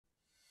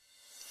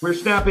We're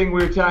snapping,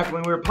 we're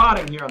tackling, we're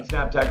potting here on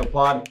Snap Tackle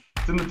Pod.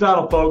 It's in the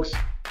title, folks.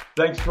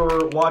 Thanks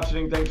for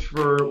watching. Thanks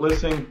for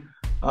listening.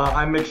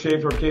 I'm Mick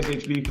Schaefer of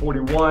KSHB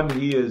 41.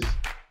 He is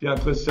Dion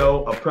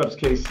Clisseau of Preps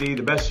KC.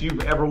 The best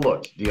you've ever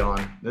looked,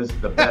 Dion. This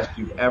is the best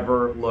you've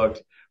ever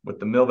looked with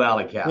the Mill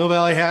Valley cap. Mill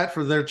Valley hat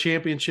for their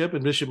championship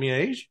in Bishop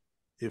Miege.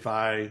 If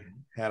I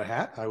had a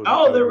hat, I would.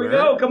 Oh, there we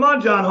go. Come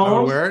on, John Holmes. I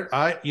would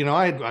wear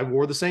it. I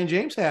wore the St.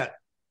 James hat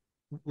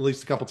at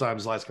least a couple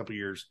times the last couple of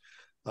years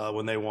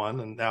when they won.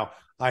 And now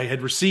I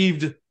had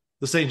received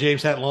the St.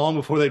 James hat long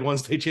before they'd won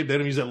state champ. They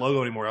don't use that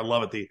logo anymore. I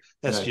love it, the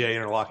SGA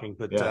interlocking.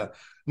 But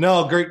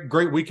no,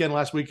 great weekend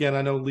last weekend.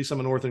 I know Lee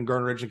Summit North and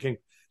Garner Ridge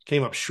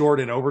came up short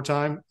in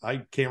overtime. I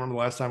can't remember the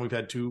last time we've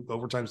had 2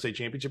 overtime state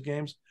championship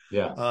games.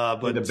 Yeah,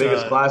 but the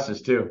biggest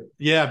classes too.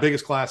 Yeah,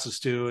 biggest classes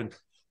too,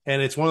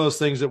 and it's one of those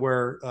things that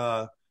where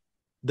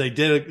they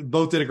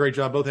both did a great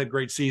job. Both had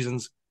great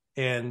seasons,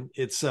 and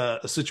it's a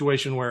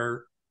situation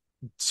where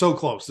so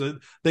close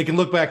they can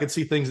look back and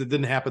see things that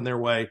didn't happen their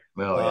way.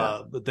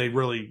 But they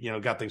really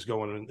got things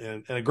going,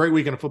 and a great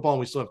weekend of football. And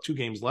we still have 2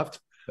 games left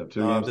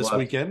this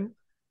weekend.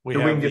 We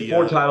can get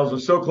 4 titles. We're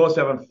so close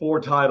to having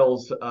 4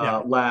 titles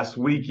last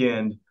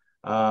weekend,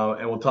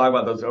 and we'll talk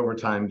about those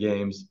overtime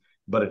games.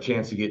 But a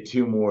chance to get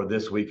 2 more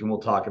this week, and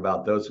we'll talk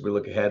about those as we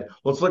look ahead.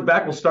 Let's look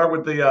back. We'll start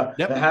with the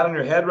hat on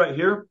your head right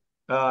here,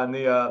 and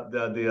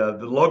the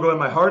logo in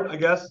my heart, I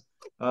guess.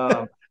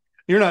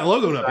 You're not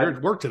logoed up. You're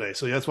at work today,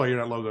 so that's why you're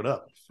not logoed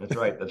up. That's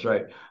right.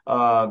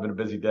 Been a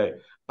busy day.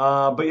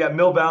 But yeah,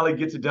 Mill Valley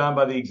gets it done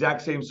by the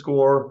exact same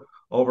score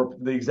over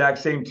the exact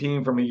same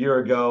team from a year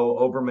ago,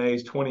 over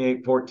Mays,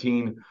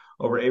 28-14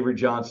 over Avery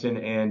Johnson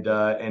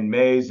and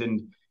Mays,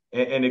 and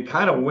it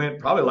kind of went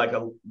probably like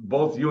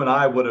both you and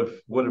I would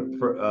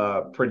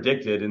have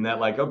predicted, in that,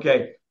 like,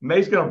 okay,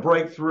 Mays going to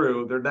break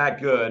through. They're that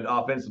good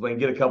offensively and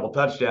get a couple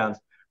touchdowns,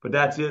 but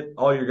that's it.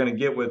 All you're going to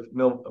get with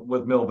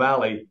Mill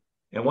Valley.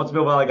 And once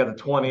Mill Valley got to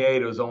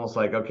 28, it was almost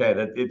like, okay,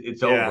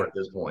 it's over at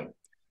this point.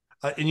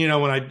 And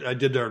when I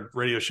did their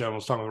radio show, I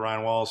was talking with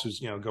Ryan Wallace, who's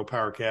Go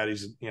Power Cat.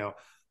 He's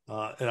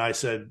and I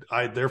said,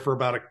 there for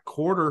about a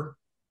quarter,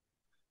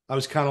 I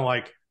was kind of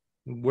like,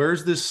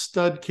 where's this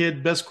stud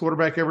kid, best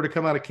quarterback ever to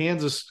come out of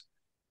Kansas?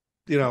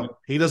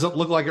 He doesn't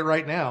look like it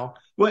right now.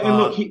 Well, and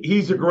look,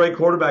 he's a great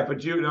quarterback,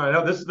 but I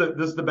know this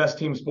is the best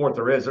team sport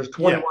there is. There's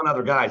 21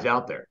 other guys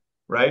out there,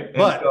 right? And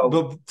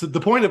but the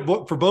point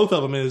for both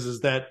of them is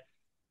that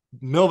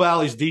Mill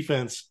Valley's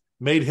defense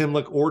made him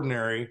look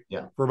ordinary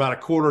for about a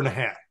quarter and a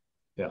half.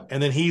 Yeah.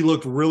 And then he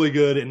looked really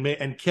good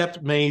and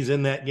kept Mays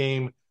in that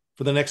game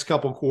for the next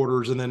couple of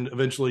quarters. And then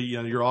eventually,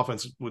 your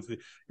offense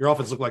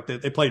looked like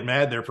they played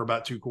mad there for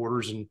about 2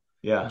 quarters and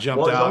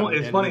jumped out.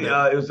 It's funny.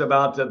 It was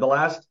about the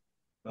last,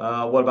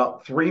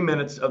 about 3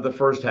 minutes of the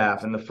first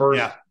half, and the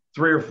first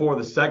 3 or 4 of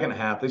the second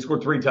half, they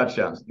scored 3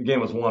 touchdowns. The game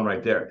was won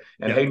right there.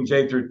 And Hayden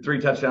Jay threw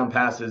 3 touchdown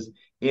passes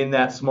in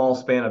that small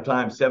span of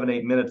time,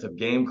 7-8 minutes of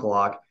game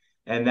clock.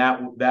 And that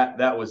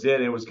was it.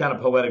 And it was kind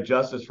of poetic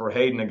justice for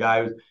Hayden, a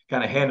guy who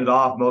kind of handed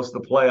off most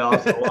of the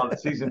playoffs and a lot of the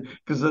season,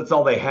 because that's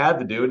all they had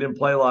to do. It didn't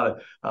play a lot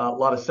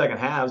of second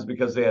halves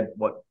because they had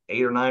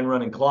 8 or 9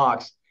 running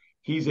clocks.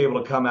 He's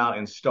able to come out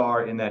and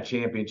star in that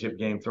championship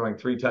game, throwing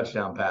 3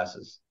 touchdown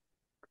passes.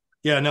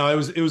 Yeah, no,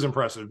 it was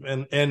impressive.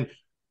 And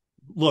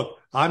look,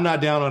 I'm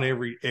not down on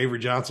Avery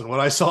Johnson. What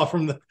I saw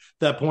from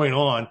that point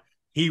on,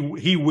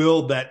 he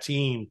willed that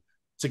team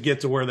to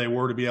get to where they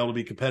were to be able to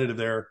be competitive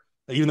there.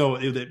 Even though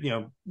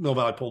Mill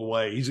Valley pulled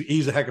away,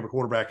 he's a heck of a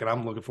quarterback, and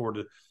I'm looking forward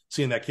to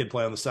seeing that kid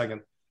play on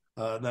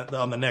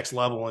the next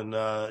level. And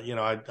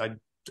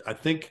I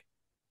think,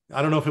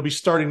 I don't know if he'll be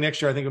starting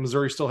next year. I think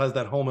Missouri still has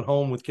that home and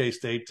home with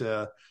K-State,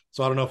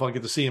 so I don't know if I'll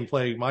get to see him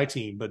play my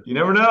team. But you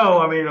never know.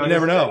 I mean, you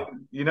never know.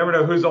 You never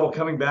know who's all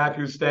coming back,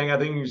 who's staying. I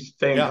think he's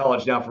staying in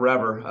college now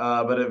forever.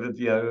 But if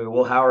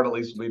Will Howard at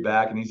least will be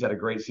back, and he's had a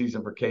great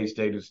season for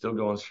K-State, who's still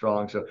going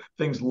strong. So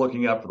things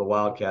looking up for the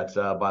Wildcats,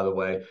 by the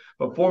way.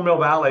 But for Mill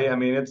Valley, I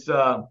mean, it's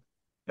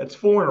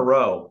 4 in a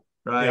row,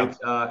 right?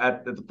 Yeah.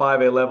 At the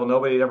 5A level,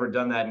 nobody had ever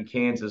done that in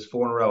Kansas.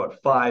 4 in a row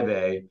at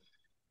 5A.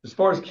 As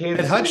far as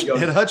Kansas City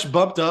goes, had Hutch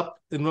bumped up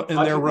in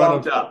their run?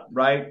 Bumped up,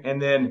 right?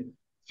 And then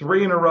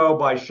 3 in a row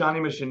by Shawnee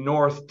Mission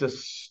North to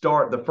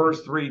start the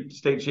first 3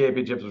 state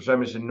championships with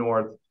Shawnee Mission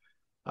North,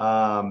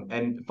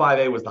 and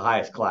 5A was the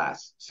highest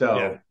class.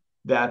 So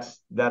that's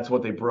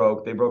what they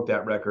broke. They broke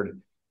that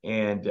record,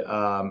 and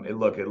it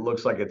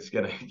looks like it's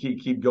gonna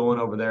keep going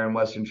over there in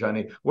Western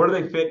Shawnee. Where do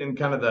they fit in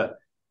kind of the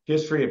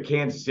history of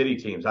Kansas City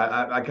teams?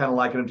 I kind of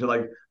liken them to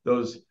like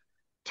those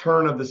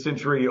turn of the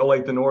century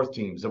Olathe North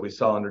teams that we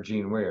saw under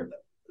Gene Weir.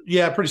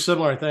 Yeah, pretty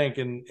similar, I think,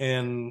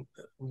 and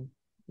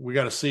we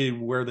got to see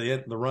where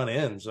the run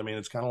ends. I mean,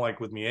 it's kind of like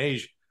with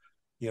Miege,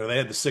 they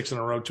had the 6 in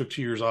a row, took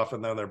 2 years off,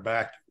 and then they're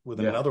back with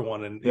another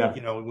one. And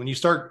when you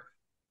start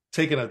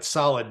taking a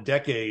solid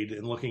decade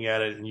and looking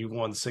at it, and you've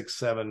won 6,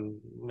 7,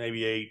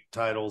 maybe 8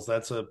 titles,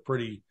 that's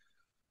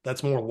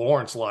more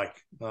Lawrence like.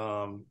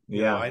 I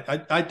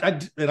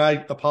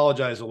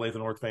apologize to Olathe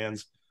North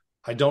fans.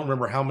 I don't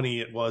remember how many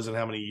it was and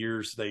how many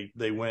years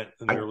they went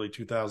in the early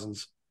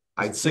 2000s.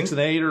 Was it 6 and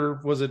 8,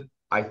 or was it?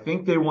 I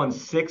think they won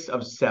 6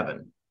 of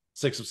 7.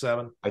 6 of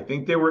 7. I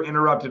think they were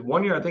interrupted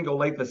one year. I think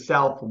Olathe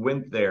South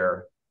went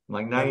there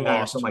like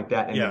 99 or something like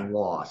that, and then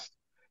lost.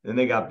 Then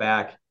they got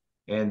back,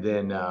 and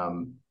then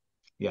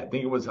I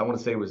think it was. I want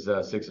to say it was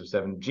 6 of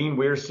 7. Gene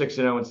Weir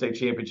 6-0 in state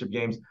championship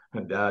games.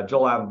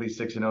 Joel Appleby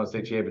 6-0 in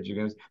state championship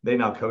games. They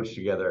now coach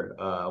together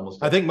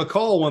almost. I think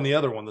McCall won the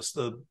other one. Did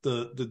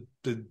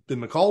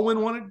McCall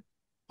win one at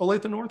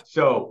Olathe North?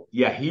 So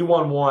he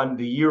won one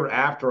the year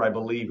after, I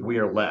believe,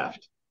 Weir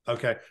left.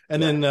 Okay,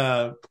 and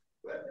then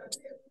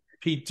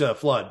Pete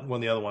Flood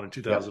won the other one in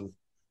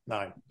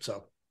 2009.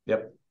 So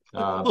yep,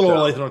 a little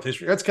Olathe North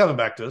history. That's coming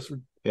back to us.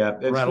 Yeah,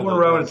 it's 4 in a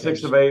row and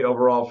 6 of 8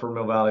 overall for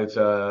Mill Valley. It's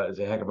a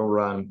heck of a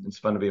run. It's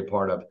fun to be a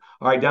part of.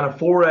 All right, down at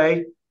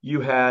 4A,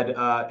 you had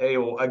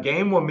a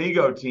game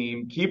Wamego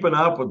team keeping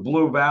up with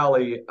Blue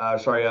Valley.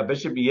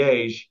 Bishop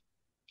Miege,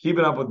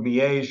 keeping up with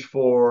Miege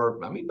for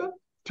about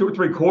 2 or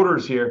 3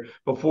 quarters here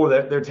before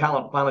their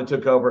talent finally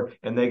took over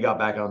and they got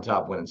back on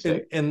top, winning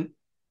state. And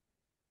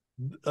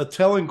a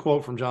telling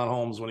quote from John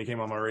Holmes when he came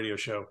on my radio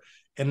show,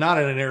 and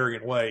not in an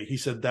arrogant way, he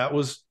said that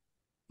was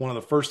one of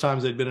the first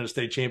times they'd been in a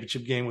state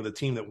championship game with a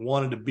team that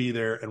wanted to be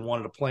there and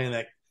wanted to play in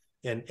that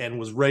and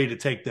was ready to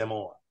take them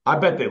on. I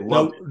bet they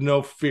loved it.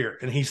 No fear.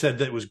 And he said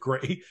that it was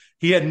great.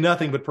 He had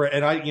nothing but prayer.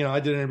 And I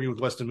did an interview with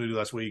Weston Moody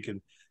last week,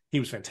 and he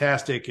was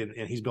fantastic.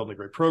 And he's building a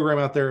great program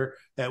out there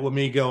at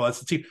Wamego.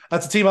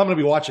 That's a team I'm going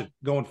to be watching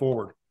going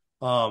forward.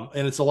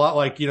 And it's a lot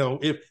like,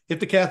 if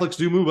the Catholics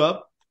do move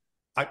up,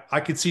 I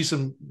could see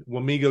some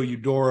Wamego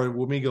Eudora,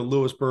 Wamego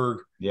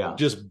Lewisburg,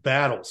 just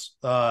battles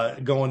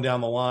going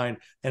down the line.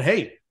 And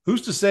hey,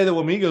 who's to say that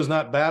Wamego's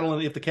not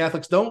battling if the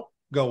Catholics don't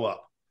go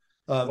up?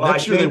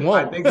 Next year they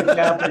won't. I think the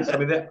Catholics.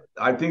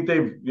 I think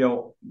they've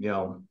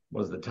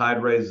was the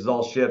tide raises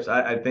all ships.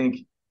 I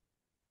think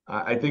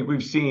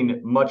we've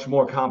seen much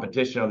more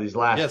competition over these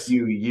last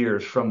few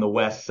years from the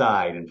West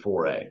Side in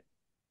 4A.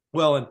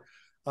 Well, and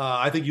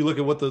I think you look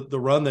at what the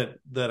run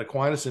that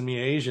Aquinas and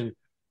Miege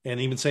and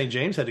even St.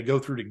 James had to go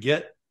through to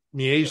get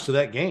Miege to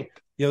that game.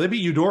 They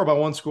beat Eudora by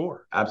 1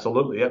 score.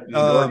 Absolutely, yep.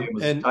 Eudora game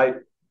was tight.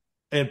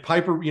 And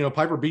Piper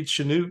beats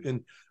Chanute,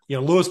 and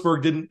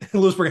Lewisburg didn't.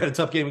 Lewisburg had a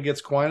tough game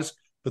against Aquinas,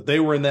 but they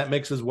were in that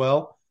mix as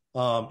well.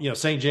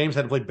 St. James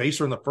had to play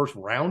Baser in the first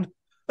round.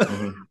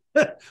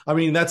 Mm-hmm. I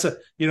mean, that's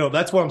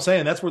what I'm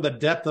saying. That's where the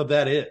depth of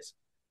that is.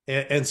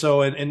 And so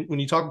when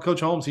you talk to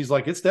Coach Holmes, he's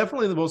like, it's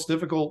definitely one of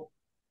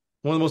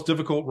the most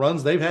difficult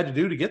runs they've had to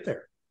do to get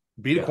there.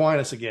 Beat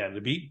Aquinas again,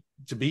 to beat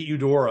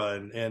Eudora,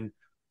 and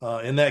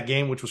in that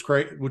game, which was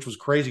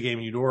crazy game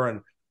in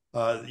Eudora,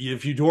 and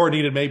if Eudora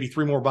needed maybe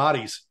 3 more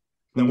bodies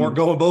that weren't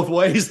going both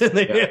ways, then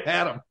they may have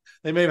had them.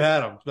 They may have had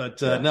them,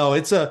 but no,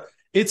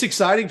 it's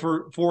exciting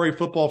for 4A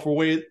football for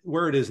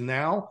where it is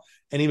now,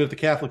 and even if the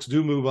Catholics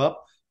do move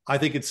up, I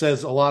think it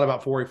says a lot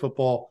about 4A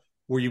football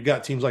where you've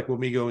got teams like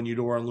Wamego and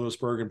Eudora and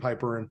Lewisburg and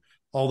Piper and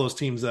all those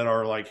teams that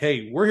are like,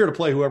 hey, we're here to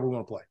play whoever we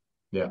want to play.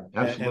 Yeah,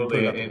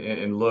 absolutely.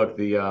 And look,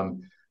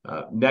 the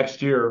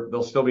next year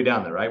they'll still be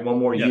down there, right? One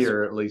more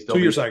year at least.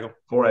 2-year cycle.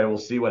 4A. We'll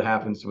see what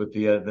happens with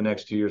the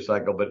next 2-year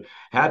cycle. But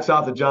hats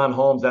off to John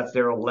Holmes. That's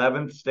their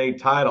 11th state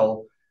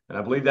title, and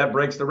I believe that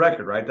breaks the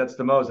record, right? That's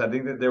the most. I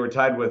think that they were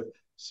tied with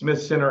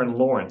Smith Center and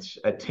Lawrence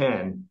at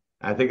 10.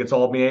 I think it's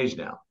all Miege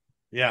now.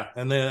 Yeah,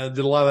 and they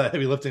did a lot of that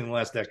heavy lifting in the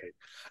last decade.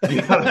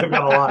 They've got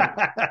a lot.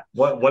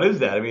 What is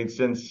that? I mean,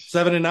 since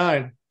 7 and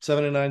 9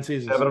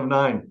 seasons. 7 of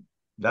 9.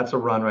 That's a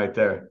run right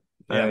there.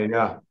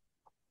 Yeah.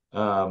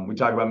 We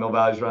talk about Mill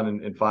Valley's run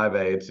in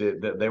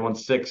 5A. They won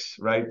 6,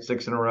 right?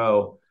 6 in a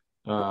row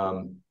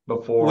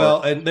before.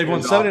 Well, and they've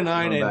won 7 and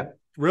 9 and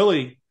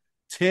really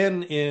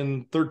 10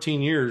 in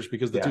 13 years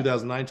because the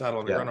 2009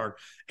 title on the Grunhard.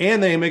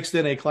 And they mixed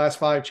in a Class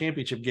 5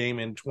 championship game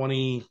in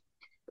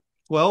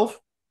 2012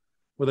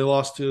 where they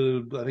lost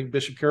to, I think,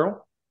 Bishop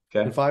Carroll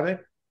in 5A.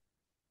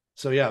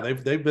 So,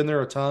 they've been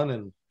there a ton.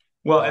 And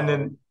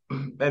then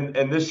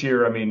and this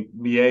year, I mean,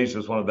 Miege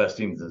was one of the best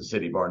teams in the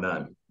city, bar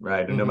none,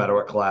 right? And no matter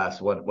what class,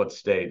 what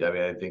state. I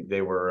mean, I think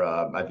they were.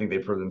 I think they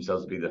proved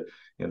themselves to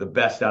be the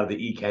best out of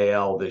the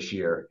EKL this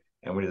year.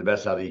 And when you're the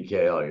best out of the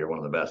EKL, you're one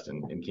of the best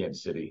in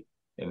Kansas City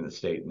and in the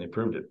state, and they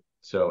proved it.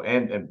 So,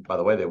 and by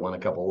the way, they won a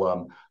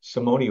couple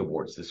Simone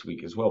Awards this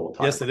week as well. We'll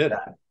talk about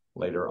that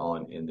later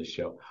on in the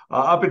show.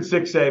 Up in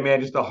 6A,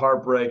 man, just a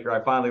heartbreaker.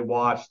 I finally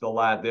watched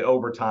the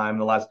overtime,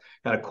 the last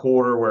kind of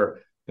quarter where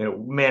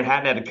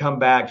Manhattan had to come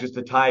back just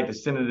to tie it, to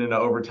send it into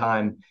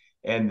overtime.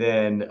 And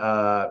then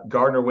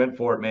Gardner went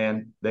for it,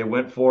 man. They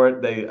went for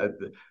it.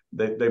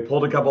 They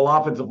pulled a couple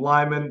offensive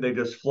linemen. They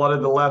just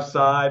flooded the left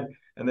side,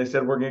 and they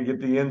said, we're going to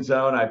get the end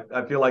zone.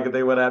 I feel like if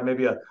they would have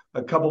maybe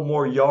a couple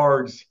more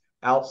yards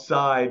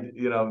outside,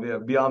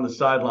 beyond the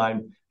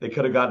sideline, they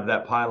could have gotten to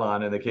that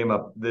pylon, and they came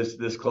up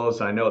this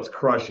close. And I know it's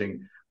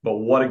crushing, but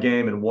what a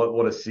game and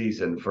what a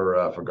season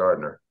for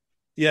Gardner.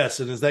 Yes,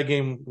 and as that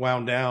game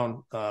wound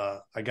down,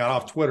 I got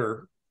off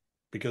Twitter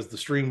because the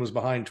stream was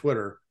behind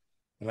Twitter,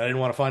 and I didn't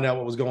want to find out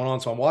what was going on.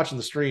 So I'm watching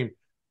the stream,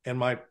 and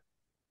my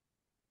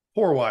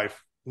poor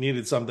wife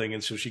needed something,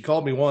 and so she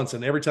called me once,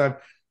 and every time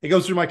it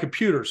goes through my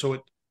computer, so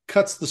it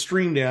cuts the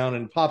stream down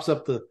and pops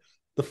up the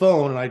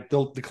phone, and I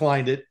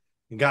declined it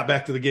and got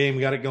back to the game,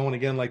 got it going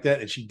again like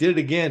that. And she did it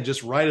again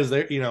just right as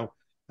they, and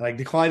I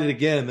declined it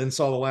again and then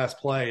saw the last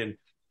play. And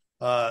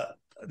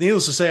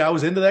needless to say, I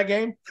was into that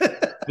game.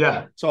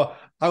 Yeah. So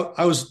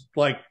I was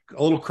like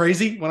a little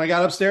crazy when I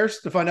got upstairs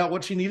to find out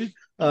what she needed.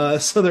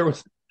 So there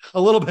was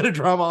a little bit of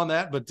drama on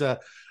that,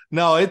 but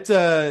no, it's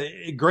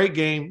a great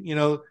game.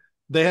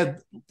 They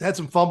had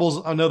some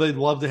fumbles. I know they'd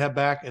love to have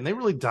back, and they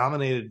really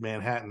dominated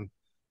Manhattan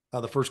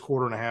the first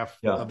quarter and a half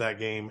of that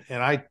game.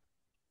 And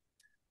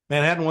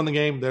Manhattan won the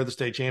game. They're the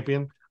state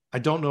champion. I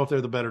don't know if they're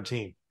the better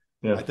team.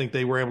 Yeah. I think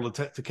they were able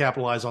to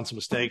capitalize on some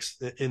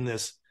mistakes in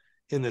this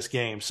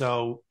game.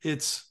 So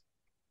it's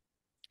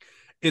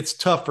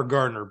tough for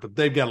Gardner, but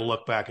they've got to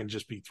look back and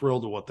just be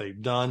thrilled with what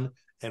they've done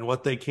and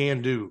what they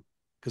can do,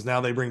 because now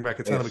they bring back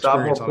a ton of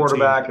experience. Sophomore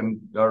quarterback and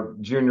our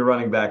junior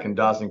running back and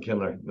Dawson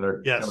Kindler.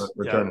 They're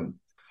returning. Yeah.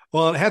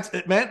 Well,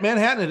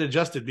 Manhattan had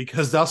adjusted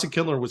because Dawson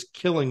Kindler was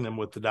killing them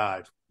with the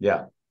dive.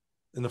 Yeah.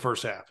 In the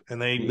first half,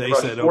 and they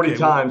said 40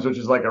 times, which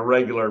is like a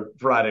regular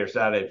Friday or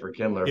Saturday for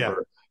Kindler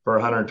for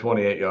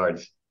 128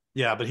 yards.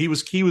 Yeah, but he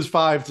was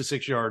 5 to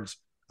 6 yards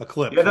a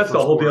clip. Yeah, that's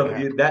the whole deal.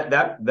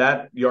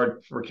 That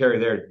yard per carry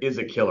there is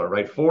a killer,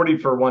 right? 40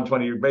 for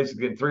 120. You're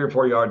basically getting 3 or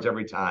 4 yards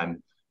every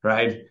time,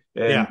 right?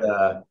 And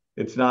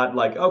it's not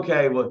like,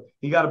 okay, well,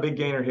 he got a big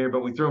gainer here,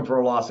 but we threw him for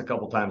a loss a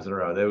couple times in a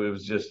row. It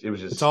was just.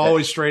 It's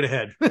always straight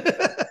ahead.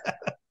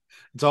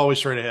 It's always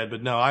straight ahead.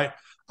 But no,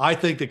 I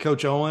think that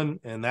Coach Owen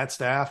and that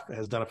staff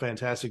has done a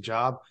fantastic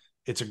job.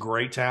 It's a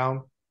great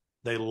town.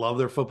 They love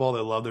their football.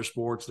 They love their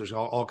sports. There's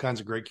all kinds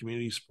of great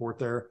community support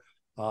there.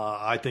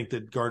 I think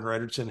that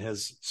Gardner-Edgerton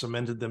has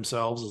cemented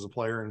themselves as a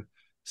player in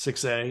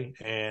 6A,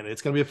 and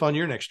it's going to be a fun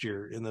year next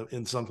year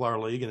in Sunflower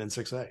League and in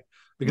 6A,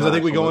 because I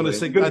think we go into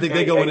I think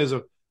they go in as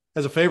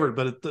a favorite,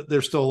 but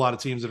there's still a lot of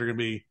teams that are going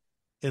to be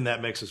in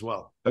that mix as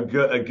well. A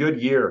good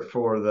year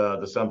for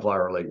the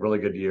Sunflower League. Really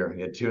good year.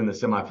 You had 2 in the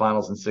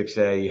semifinals in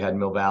 6A. You had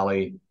Mill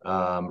Valley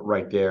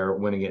right there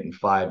winning it in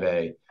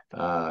 5A.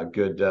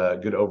 Good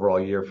overall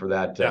year for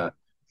that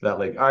that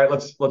league. All right,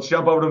 let's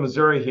jump over to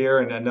Missouri here,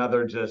 and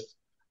another just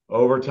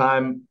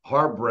overtime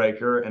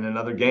heartbreaker, and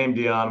another game,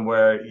 Dion,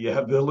 where you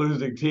have the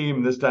losing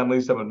team, this time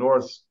Lee Summit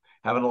North's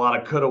having a lot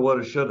of coulda,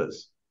 woulda,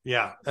 shouldas.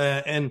 Yeah,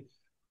 and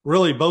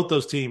really both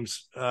those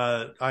teams.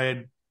 I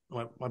had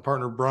my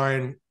partner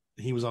Brian.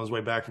 He was on his way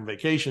back from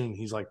vacation.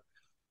 He's like,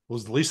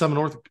 was the Lee Summit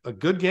North a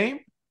good game?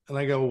 And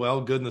I go,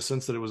 well, good in the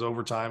sense that it was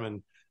overtime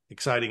and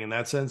exciting in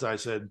that sense. I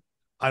said,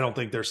 I don't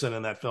think they're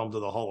sending that film to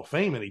the Hall of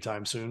Fame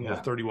anytime soon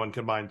with 31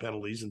 combined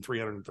penalties and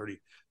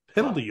 330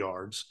 penalty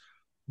yards.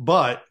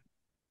 But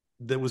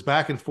that was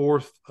back and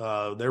forth.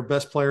 Their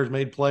best players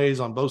made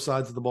plays on both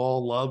sides of the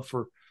ball. Love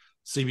for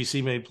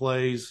CBC made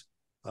plays.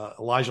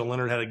 Elijah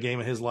Leonard had a game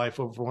of his life,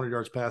 over 400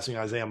 yards passing.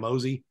 Isaiah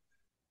Mosey.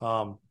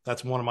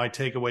 That's one of my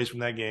takeaways from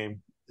that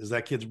game, is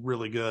that kid's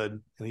really good,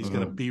 and he's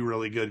going to be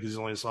really good because he's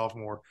only a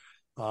sophomore.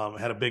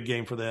 Had a big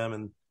game for them,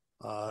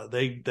 and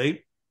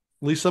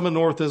Lee Summit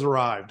North has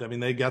arrived. I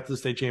mean, they got to the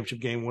state championship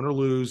game, win or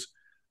lose.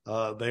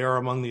 They are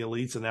among the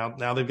elites, and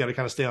now they've got to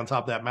kind of stay on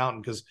top of that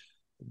mountain, because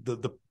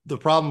the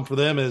problem for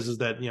them is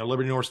that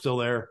Liberty North's still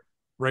there,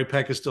 Ray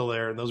Peck is still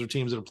there, and those are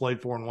teams that have played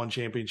for and won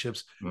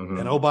championships.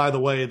 And oh, by the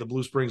way, the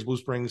Blue Springs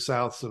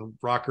Souths and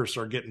Rockhurst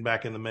are getting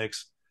back in the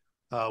mix,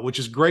 which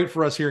is great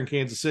for us here in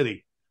Kansas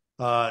City.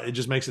 It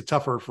just makes it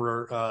tougher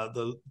for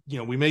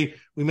we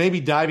may be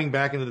diving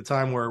back into the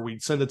time where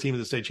we'd send a team to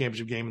the state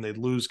championship game and they'd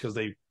lose because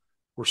they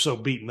were so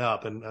beaten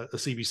up, and a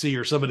CBC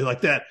or somebody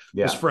like that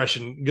was fresh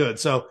and good.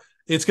 So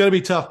it's going to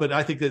be tough, but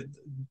I think that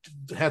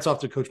hats off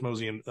to Coach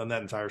Mosey and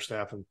that entire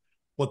staff and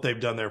what they've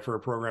done there for a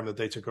program that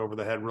they took over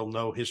that had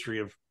no history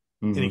of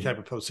any type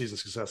of postseason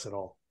success at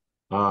all.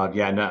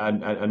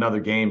 Another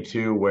game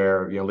too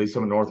where Lee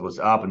Summit North was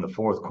up in the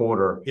fourth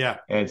quarter. Yeah,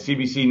 and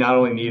CBC not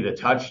only needed a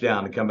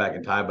touchdown to come back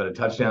and tie, but a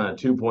touchdown and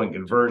a 2-point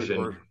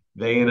conversion.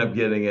 They end up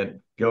getting it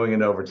going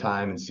in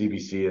overtime, and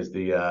CBC is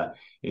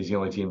the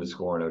only team to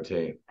score in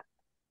OT.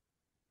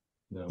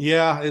 No.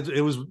 Yeah,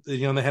 it was they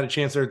had a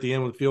chance there at the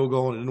end with a field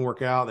goal and it didn't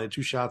work out. They had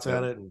 2 shots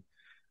at it, and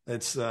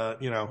it's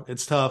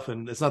it's tough,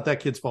 and it's not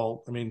that kid's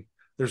fault. I mean,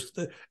 there's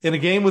in a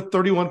game with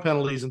 31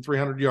 penalties and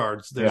 300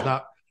 yards, there's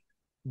not.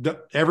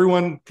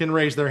 Everyone can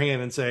raise their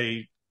hand and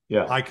say,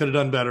 I could have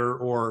done better,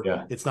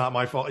 or it's not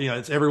my fault.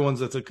 It's everyone's.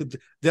 That's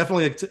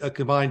definitely a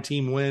combined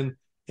team win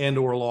and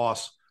or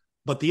loss.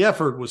 But the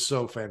effort was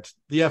so fantastic.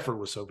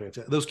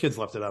 Those kids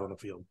left it out on the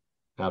field.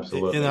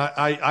 Absolutely. And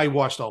I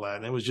watched all that,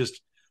 and it was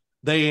just,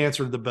 they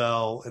answered the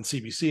bell and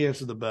CBC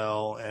answered the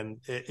bell,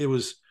 and it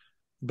was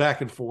back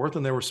and forth,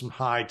 and there was some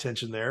high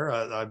tension there.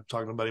 I'm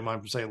talking to a buddy of mine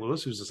from St.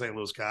 Louis, who's a St.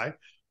 Louis guy,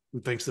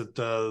 who thinks that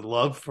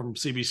Love from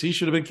CBC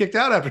should have been kicked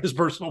out after his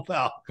personal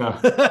foul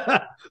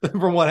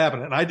from what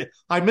happened. And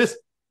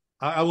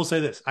I will say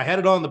this, I had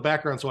it on in the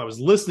background, so I was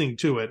listening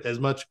to it as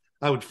much.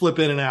 I would flip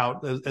in and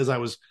out as I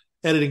was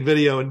editing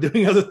video and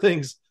doing other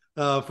things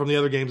from the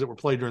other games that were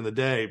played during the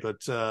day.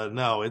 But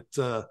no, it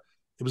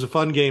was a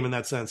fun game in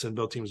that sense, and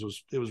both teams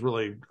it was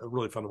really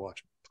fun to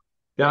watch.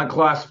 Down in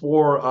Class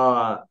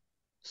 4,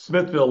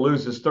 Smithville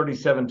loses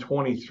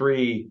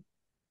 37-23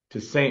 to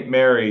St.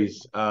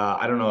 Mary's.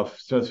 I don't know if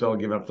Smithville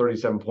giving up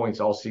 37 points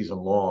all season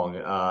long.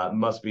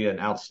 Must be an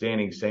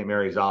outstanding St.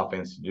 Mary's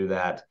offense to do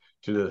that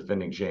to the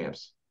defending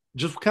champs.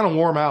 Just kind of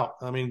warm out.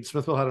 I mean,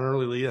 Smithville had an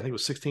early lead. I think it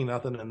was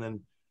 16-0, and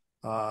then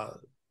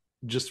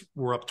just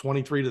were up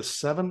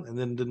 23-7, and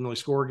then didn't really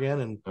score again.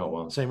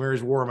 And St.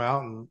 Mary's wore them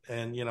out,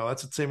 and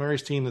that's a St.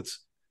 Mary's team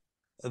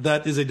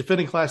that is a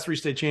defending Class 3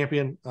 state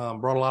champion.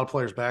 Brought a lot of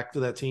players back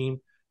to that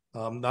team.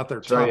 Not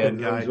their top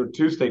end guy. There were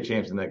 2 state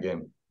champs in that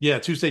game. Yeah,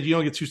 2 state. You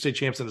don't get 2 state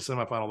champs in the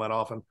semifinal that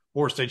often,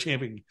 or state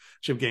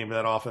championship game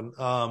that often.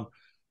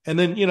 And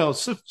then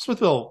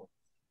Smithville,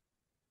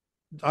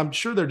 I'm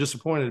sure they're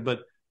disappointed,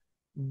 but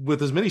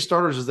with as many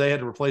starters as they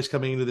had to replace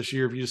coming into this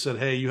year, if you just said,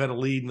 "Hey, you had a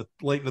lead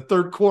late in the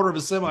third quarter of a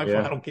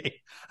semifinal game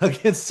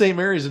against St.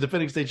 Mary's, a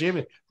defending state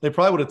champion," they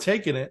probably would have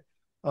taken it.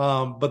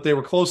 But they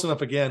were close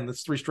enough again.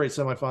 That's 3 straight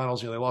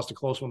semifinals. They lost a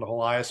close one to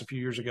Helias a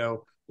few years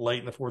ago, late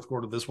in the fourth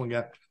quarter. This one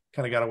kind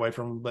of got away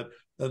from them, but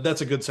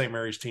that's a good St.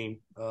 Mary's team,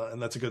 and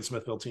that's a good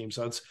Smithville team.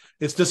 So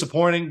it's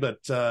disappointing, but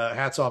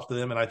hats off to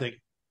them. And I think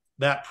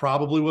that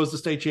probably was the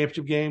state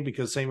championship game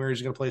because St. Mary's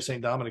is going to play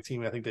St. Dominic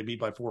team. And I think they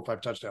beat by 4 or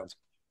 5 touchdowns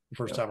the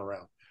first time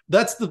around.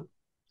 That's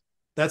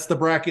the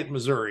bracket in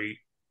Missouri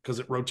because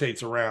it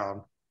rotates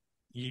around.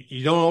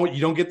 You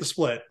don't get the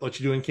split like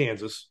you do in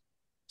Kansas.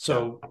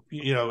 So,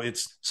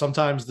 it's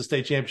sometimes the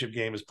state championship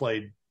game is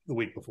played the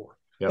week before.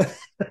 Yep.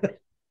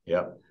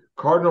 Yep.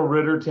 Cardinal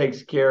Ritter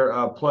takes care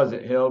of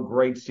Pleasant Hill.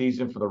 Great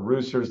season for the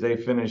Roosters. They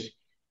finished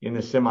in the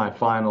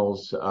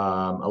semifinals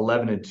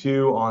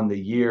 11-2 on the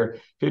year,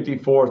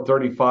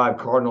 54-35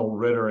 Cardinal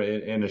Ritter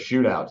in a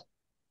shootout.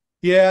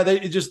 Yeah,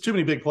 just too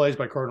many big plays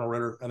by Cardinal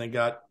Ritter, and they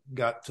got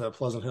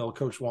Pleasant Hill.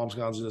 Coach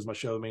Wamsgans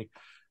showed me.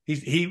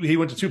 He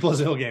went to 2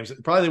 Pleasant Hill games.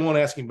 Probably they won't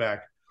ask him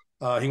back.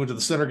 He went to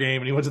the Center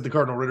game and he went to the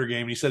Cardinal Ritter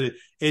game. And he said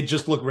it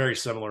just looked very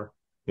similar.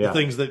 Yeah. The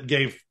things that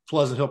gave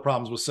Pleasant Hill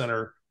problems with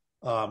Center,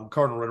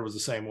 Cardinal Ritter was the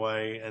same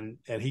way.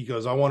 And he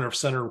goes, I wonder if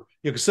Center,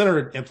 because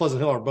Center and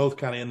Pleasant Hill are both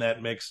kind of in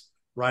that mix,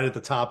 right at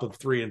the top of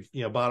 3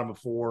 and bottom of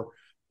 4.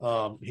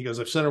 He goes,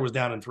 if Center was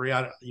down in 3,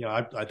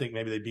 I think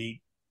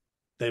maybe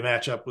they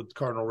match up with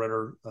Cardinal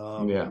Ritter.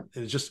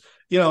 It's just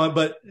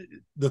but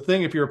the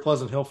thing, if you're a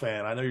Pleasant Hill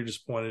fan, I know you're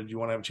disappointed. You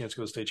want to have a chance to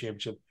go to the state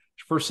championship.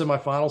 First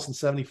semifinals in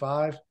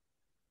 75.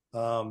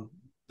 And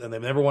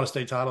they've never won a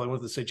state title. They went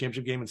to the state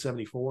championship game in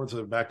 74,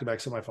 so back-to-back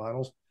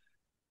semifinals.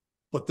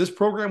 But this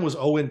program was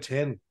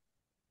 0-10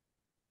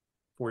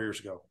 4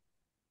 years ago.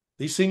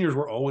 These seniors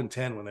were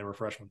 0-10 when they were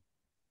freshmen.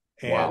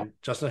 And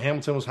Justin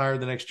Hamilton was hired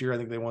the next year. I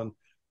think they won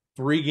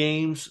 3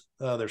 games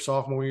their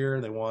sophomore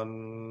year. They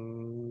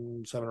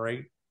won 7 or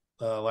 8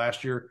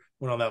 last year,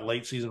 went on that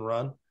late season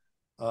run.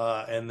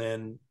 And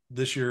then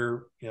this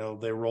year,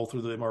 they roll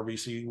through the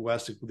MRVC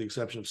West with the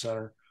exception of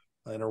Center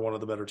and are one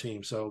of the better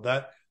teams. So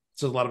that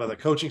says a lot about the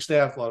coaching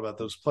staff, a lot about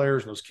those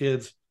players and those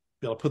kids.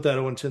 Be able to put that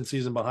 0-10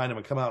 season behind them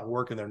and come out and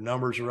work, and their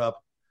numbers are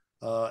up.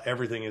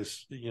 Everything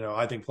is,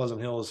 I think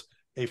Pleasant Hill is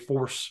a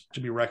force to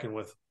be reckoned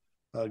with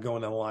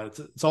going down the line.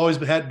 It's always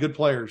had good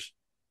players,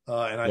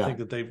 and I think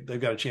that they've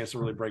got a chance to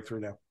really break through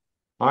now.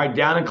 All right,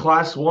 down in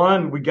Class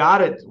 1, we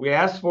got it. We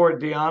asked for it,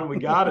 Dion. We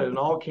got it. In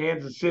all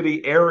Kansas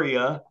City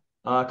area,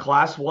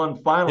 Class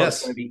 1 finalists.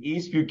 Yes. Going to be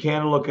East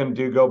Buchanan looking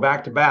to go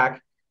back-to-back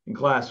in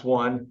Class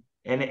 1.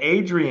 And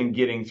Adrian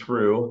getting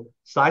through.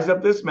 Size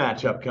up this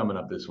matchup coming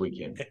up this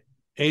weekend.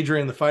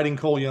 Adrian, the Fighting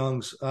Cole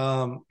Youngs.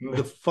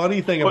 The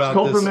funny thing about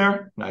Cole this, from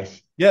there? Nice.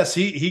 Yes,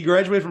 he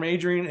graduated from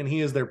Adrian, and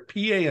he is their PA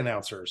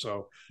announcer.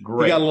 So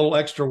Great. He got a little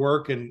extra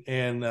work,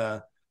 and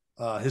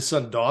his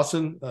son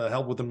Dawson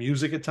helped with the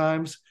music at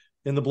times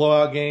in the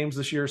blowout games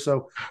this year.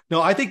 So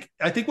no, I think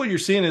what you're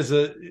seeing is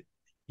the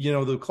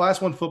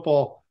Class 1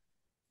 football.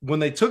 When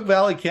they took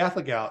Valley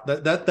Catholic out,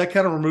 that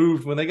kind of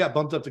removed, when they got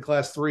bumped up to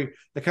Class 3,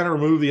 that kind of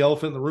removed the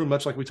elephant in the room,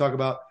 much like we talk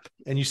about.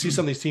 And you see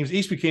some of these teams.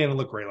 East Buchanan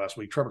looked great last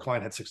week. Trevor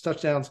Klein had 6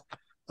 touchdowns.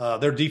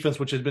 Their defense,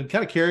 which has been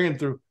kind of carrying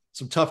through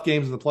some tough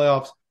games in the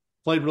playoffs,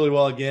 played really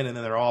well again, and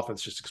then their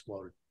offense just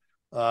exploded.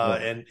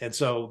 And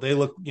so they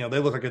look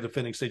like a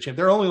defending state champ.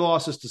 Their only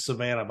loss is to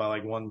Savannah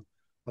by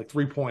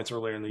 3 points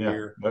earlier in the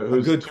year. A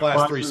good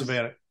Class 3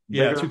 Savannah.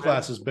 Yeah, 2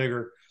 classes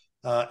bigger.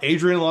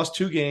 Adrian lost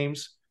 2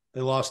 games.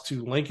 They lost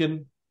to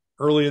Lincoln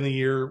early in the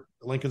year.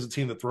 Lincoln's a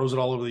team that throws it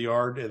all over the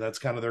yard, and that's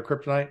kind of their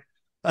kryptonite.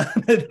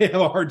 They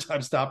have a hard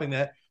time stopping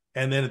that.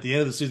 And then at the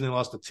end of the season, they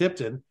lost to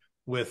Tipton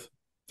with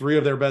 3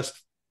 of their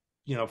best,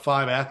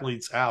 5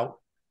 athletes out,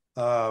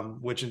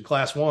 which in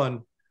Class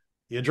 1,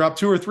 you drop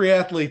 2 or 3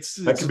 athletes.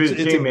 That could be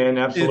the team, man.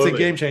 Absolutely. It's a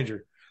game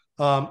changer.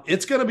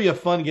 It's going to be a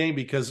fun game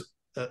because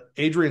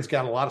Adrian's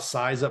got a lot of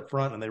size up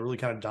front, and they really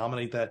kind of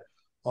dominate that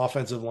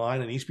offensive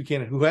line. And East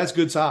Buchanan, who has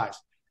good size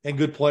and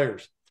good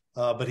players,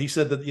 but he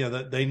said that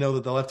that they know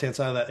that the left hand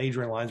side of that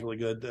Adrian line is really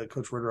good.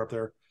 Coach Ritter up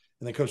there,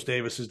 and then Coach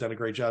Davis has done a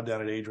great job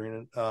down at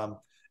Adrian.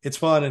 It's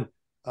fun, and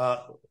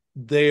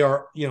they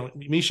are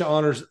Misha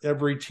honors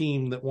every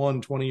team that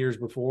won 20 years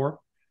before.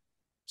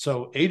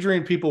 So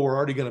Adrian people were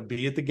already going to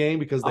be at the game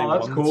because they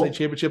that's won the cool. state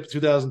championship in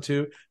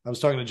 2002. I was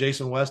talking to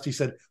Jason West. He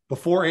said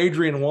before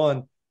Adrian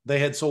won, they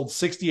had sold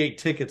 68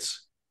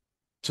 tickets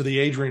to the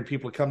Adrian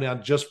people to come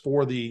down just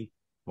for the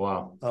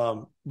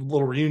little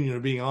reunion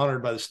of being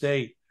honored by the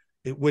state,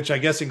 which I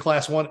guess in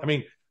Class 1, I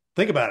mean,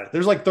 think about it.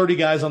 There's like 30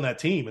 guys on that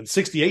team, and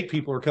 68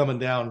 people are coming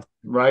down,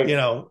 right?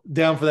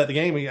 Down for that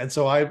game. And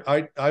so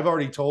I've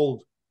already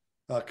told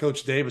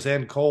Coach Davis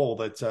and Cole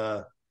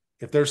that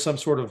if there's some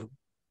sort of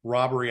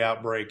robbery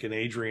outbreak in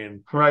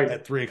Adrian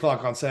at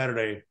 3:00 on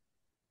Saturday,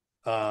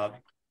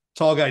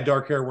 tall guy,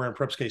 dark hair, wearing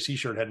Preps KC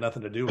shirt had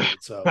nothing to do with it.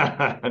 So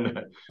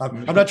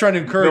I'm not trying to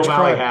encourage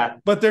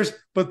crime, but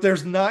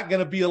there's not going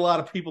to be a lot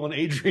of people in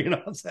Adrian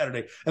on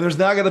Saturday, and there's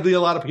not going to be a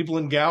lot of people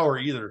in Gower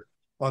either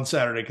on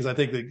Saturday, because I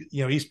think that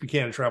East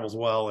Buchanan travels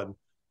well, and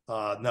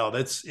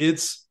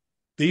it's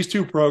these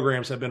two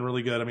programs have been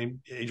really good. I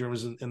mean, Adrian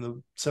was in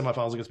the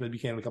semifinals against Mid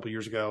Buchanan a couple of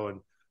years ago,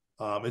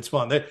 and it's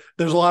fun.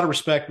 There's a lot of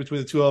respect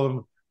between the two of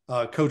them.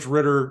 Coach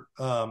Ritter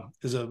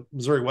is a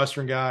Missouri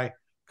Western guy.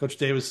 Coach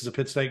Davis is a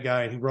Pitt State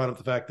guy, and he brought up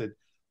the fact that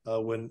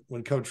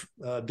when Coach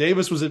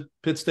Davis was at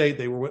Pitt State,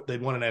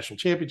 they'd won a national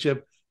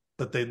championship,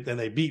 but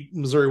they beat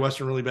Missouri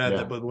Western really bad.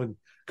 Yeah. But when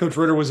Coach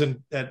Ritter was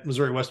at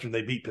Missouri Western,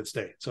 they beat Pitt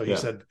State. So he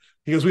said,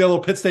 we got a little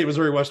Pitt State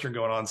Missouri Western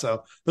going on.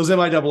 So those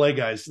MIAA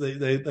guys,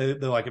 they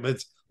like it. But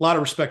it's a lot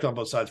of respect on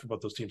both sides for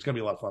both those teams. It's going to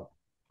be a lot of fun.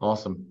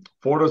 Awesome.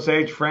 Fort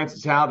Osage,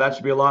 Francis Howell, that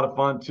should be a lot of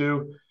fun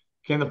too.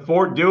 Can the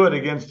Fort do it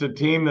against a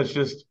team that's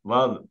just,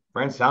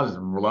 Francis Howell has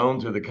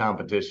blown through the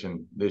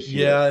competition this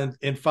year? Yeah,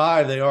 in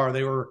 5 they are.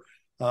 They were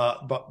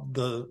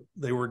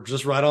they were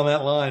just right on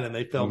that line, and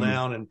they fell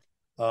down. And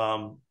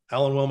Alan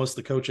Wilmus,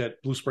 the coach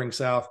at Blue Springs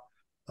South,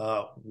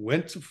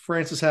 went to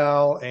Francis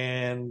Howell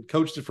and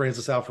coached at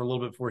Francis Howell for a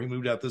little bit before he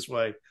moved out this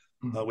way.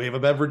 We have a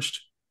beveraged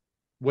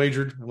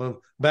wagered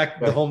back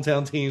the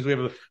hometown teams. We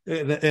have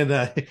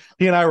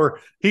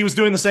he was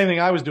doing the same thing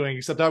I was doing,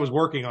 except I was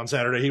working on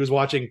Saturday. He was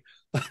watching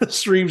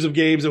streams of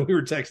games, and we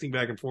were texting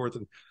back and forth.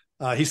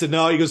 And he said,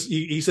 no,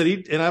 he said,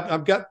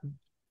 I've got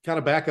kind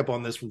of backup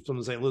on this from some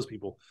of the St. Louis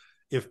people.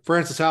 If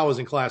Francis Howell was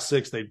in Class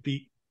 6, they'd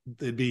be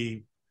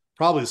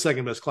probably the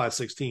second best Class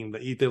 6 team.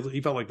 He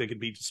felt like they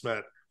could beat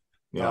DeSmet.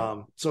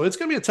 Yeah. So it's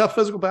going to be a tough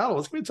physical battle.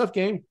 It's going to be a tough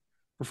game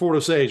for Fort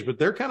Osage, but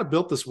they're kind of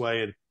built this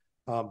way,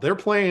 and they're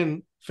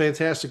playing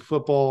fantastic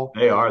football.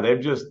 They are. They've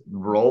just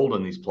rolled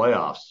in these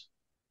playoffs.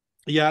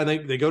 Yeah,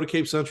 and they go to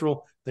Cape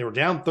Central. They were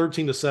down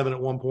 13-7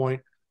 at one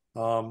point.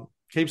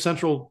 Cape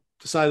Central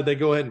decided they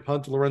go ahead and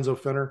punt to Lorenzo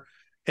Fenner,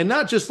 and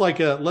not just like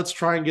let's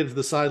try and get to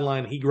the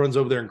sideline. He runs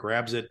over there and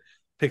grabs it,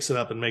 picks it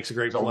up, and makes a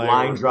great play.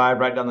 Line drive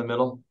right down the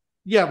middle.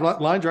 Yeah,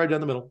 line drive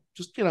down the middle.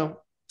 Just to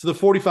his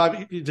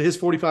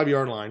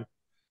 45-yard line,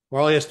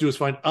 where all he has to do is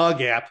find a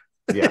gap.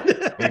 Yeah,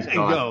 and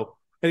go,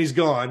 and he's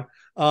gone.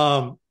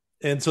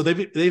 And so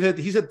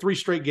he's had 3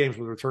 straight games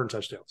with return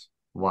touchdowns.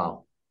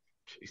 Wow.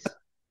 Jeez.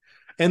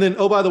 And then,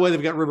 by the way,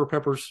 they've got River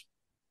Peppers,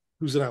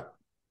 who's an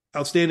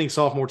outstanding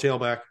sophomore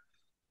tailback.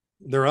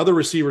 Their other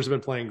receivers have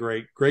been playing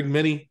great. Greg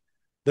Minnie,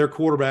 their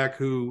quarterback,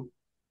 who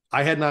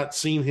I had not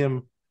seen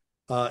him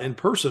in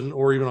person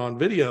or even on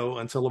video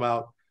until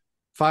about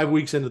 5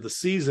 weeks into the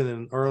season,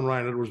 and our own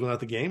Ryan Edwards went out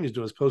the game. He's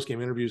doing his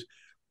post-game interviews.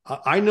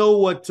 I know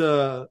what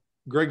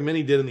Greg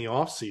Minnie did in the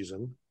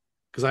offseason,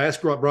 because I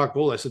asked Brock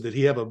Bull, I said, did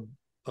he have a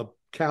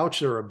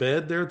couch or a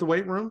bed there at the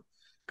weight room?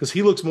 Because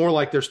he looks more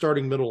like their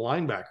starting middle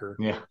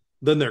linebacker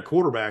than their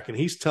quarterback, and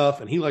he's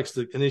tough, and he likes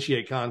to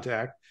initiate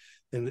contact,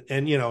 and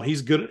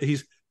he's good.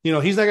 He's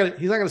not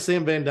gonna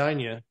Sam Van Dyne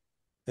you,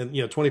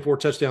 and 24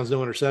 touchdowns, no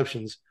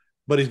interceptions,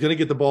 but he's gonna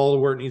get the ball to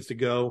where it needs to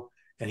go,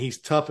 and he's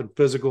tough and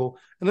physical.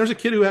 And there's a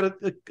kid who had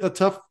a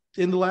tough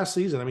end of last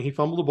season. I mean, he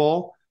fumbled the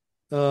ball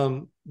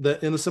in the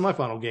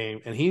semifinal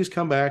game, and he's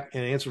come back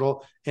and answered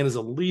all, and is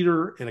a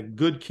leader and a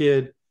good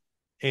kid.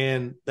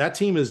 And that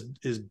team is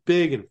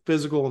big and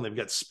physical, and they've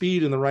got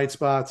speed in the right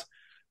spots.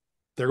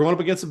 They're going up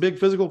against a big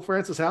physical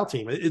Francis Howell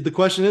team. The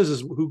question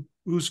is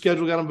whose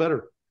schedule got them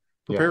better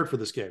prepared for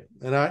this game?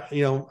 And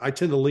I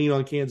tend to lean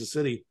on Kansas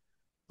City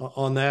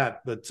on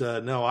that, but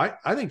no,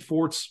 I think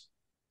Fort's.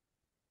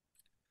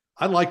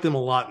 I like them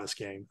a lot in this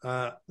game.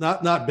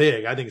 Not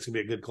big. I think it's gonna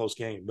be a good close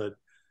game, but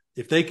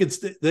if they could,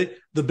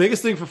 the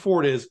biggest thing for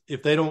Fort is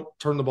if they don't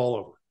turn the ball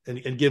over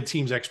and give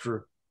teams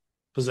extra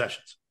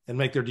possessions and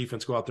make their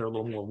defense go out there a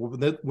little more.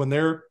 When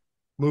they're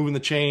moving the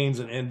chains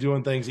and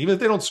doing things, even if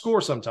they don't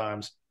score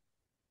sometimes,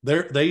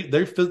 their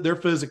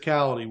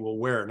physicality will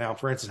wear it. Now,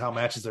 Francis Howell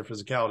matches their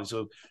physicality,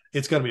 so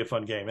it's going to be a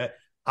fun game.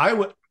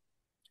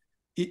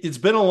 It's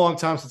been a long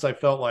time since I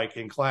felt like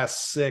in Class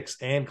 6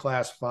 and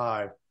Class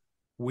 5,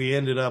 we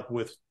ended up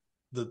with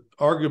the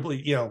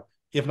arguably,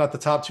 if not the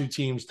top 2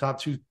 teams,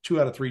 top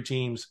two out of 3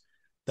 teams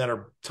that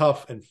are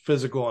tough and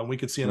physical, and we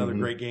could see another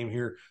great game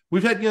here.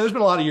 We've had, there's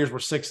been a lot of years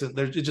where 6 and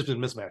it's just been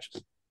mismatches.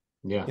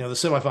 Yeah, the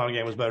semifinal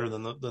game was better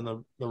than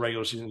the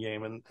regular season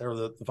game or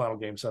the final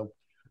game. So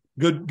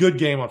good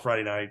game on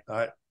Friday night.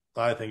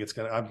 I think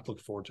I'm looking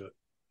forward to it.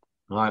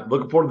 All right,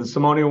 looking forward to the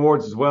Simone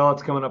Awards as well.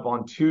 It's coming up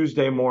on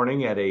Tuesday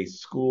morning at a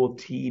school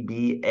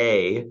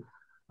TBA.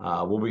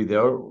 We'll be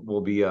there.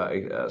 We'll be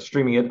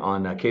streaming it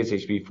on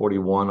KSHB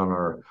 41 on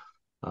our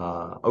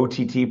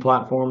OTT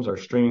platforms, our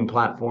streaming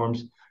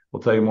platforms.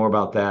 We'll tell you more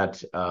about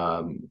that,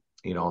 on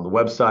the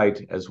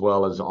website as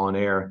well as on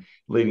air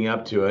leading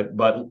up to it.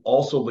 But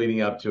also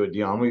leading up to it,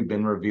 Dion, we've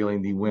been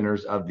revealing the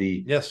winners of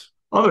the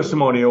other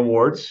Simone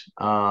Awards,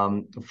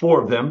 4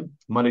 of them,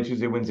 Monday,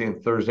 Tuesday, Wednesday,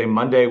 and Thursday.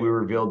 Monday, we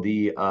revealed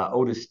the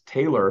Otis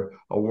Taylor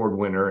Award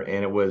winner,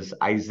 and it was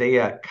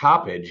Isaiah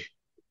Coppage.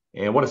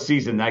 And what a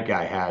season that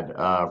guy had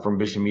from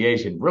Bishop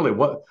Miesian. Really,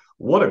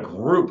 what a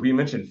group. You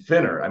mentioned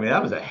Finner. I mean,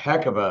 that was a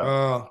heck of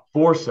a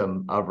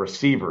foursome of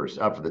receivers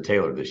up for the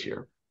Taylor this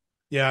year.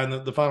 Yeah,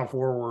 and the final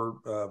 4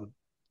 were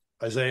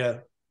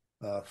Isaiah,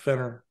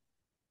 Finner,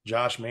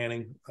 Josh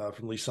Manning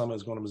from Lee Summit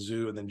is going to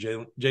Mizzou, and then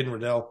Jaden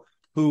Riddell,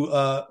 who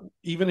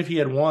even if he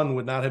had won,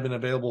 would not have been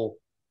available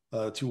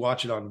to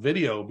watch it on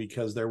video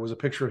because there was a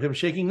picture of him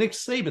shaking Nick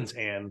Saban's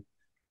hand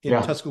in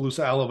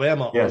Tuscaloosa,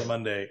 Alabama on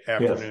Monday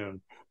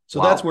afternoon.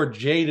 So that's where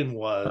Jaden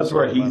was. That's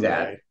where he's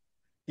at.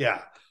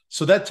 Yeah.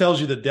 So that tells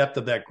you the depth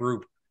of that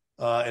group.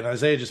 And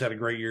Isaiah just had a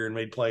great year and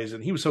made plays,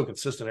 and he was so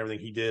consistent in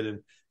everything he did. And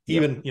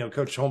even,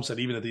 Coach Holmes said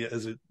even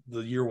as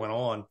the year went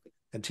on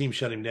and teams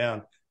shut him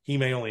down, he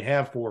may only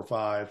have 4 or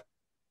 5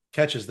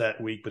 catches that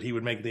week, but he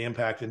would make the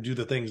impact and do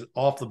the things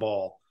off the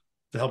ball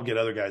to help get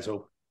other guys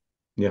open.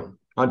 Yeah.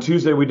 On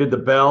Tuesday, we did the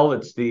Bell.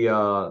 It's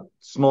the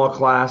small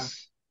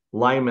class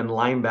lineman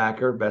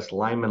linebacker, best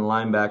lineman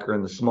linebacker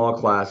in the small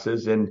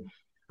classes. And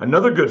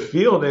another good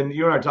field. And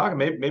you and I are talking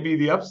maybe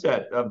the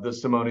upset of the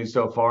Simone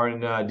so far,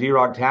 and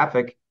D-Rock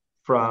Tafik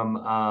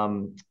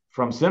from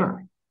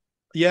center.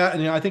 Yeah.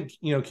 And I think,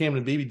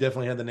 Camden Beebe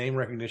definitely had the name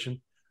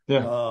recognition.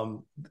 Yeah.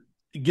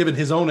 Given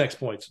his own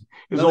exploits.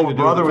 His older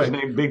brother was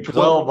named Big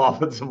 12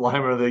 Offensive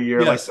Lineman of the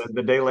Year, like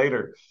the day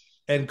later.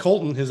 And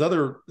Colton, his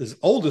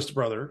oldest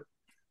brother,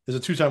 is a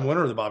 2-time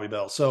winner of the Bobby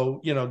Bell.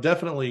 So,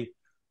 definitely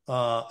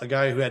a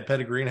guy who had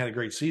pedigree and had a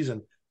great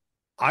season.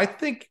 I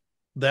think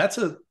that's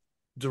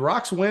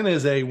DeRock's win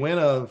is a win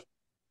of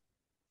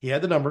he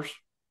had the numbers.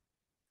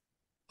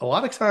 A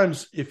lot of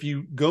times, if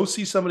you go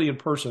see somebody in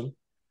person,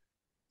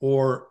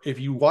 or if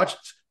you watch,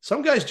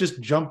 some guys just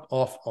jump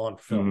off on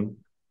film. Mm-hmm.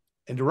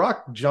 And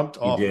DeRock jumped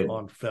off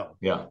on film.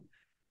 Yeah.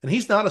 And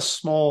he's not a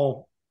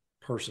small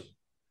person.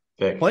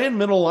 Thick. Playing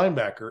middle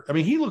linebacker, I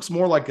mean, he looks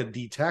more like a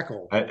D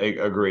tackle.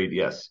 Agreed,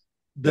 yes.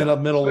 Than a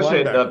middle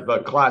especially linebacker. At the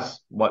class,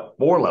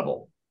 4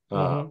 level?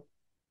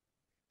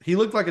 He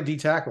looked like a D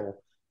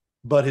tackle,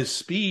 but his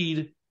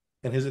speed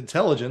and his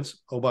intelligence,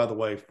 by the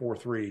way,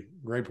 4.3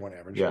 grade point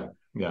average.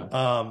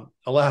 Yeah.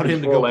 Allowed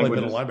him to go play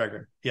middle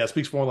linebacker. Yeah,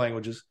 speaks 4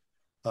 languages.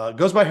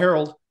 Goes by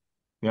Harold.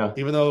 Yeah.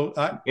 Even though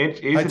he's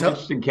an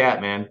interesting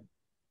cat, man.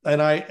 And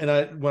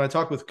I when I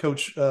talked with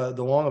Coach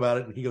DeLong about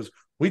it, and he goes,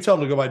 "We tell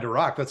him to go by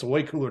DeRock. That's a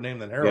way cooler name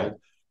than Harold." Yeah.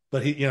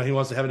 But he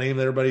wants to have a name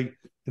that everybody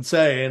can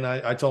say. And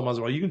I told him, I was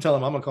like, "Well, you can tell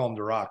him I'm gonna call him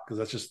DeRock because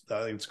that's just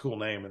I think it's a cool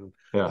name." And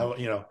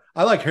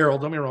I like Harold.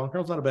 Don't get me wrong,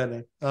 Harold's not a bad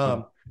name.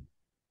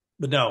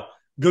 But no,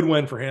 good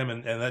win for him,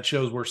 and that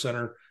shows where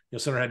center.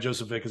 Center had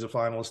Joseph Vick as a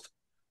finalist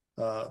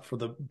for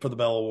the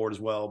Bell Award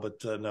as well.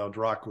 But no,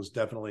 DeRock was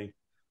definitely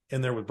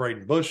in there with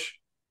Braden Bush.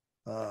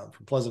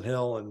 From Pleasant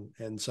Hill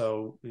and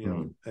so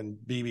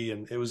and Beebe,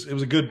 and it was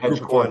a good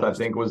group of finalists. I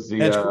think was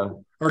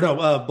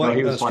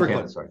the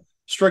Strickland. Sorry.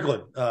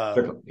 Strickland.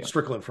 Yeah.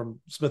 Strickland from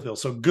Smithville.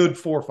 So good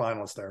 4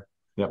 finalists there.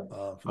 Yep.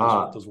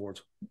 For those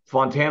awards.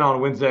 Fontana on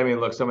Wednesday. I mean,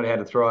 look, somebody had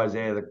to throw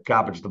Isaiah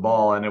Coppage the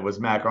ball, and it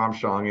was Mac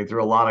Armstrong. He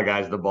threw a lot of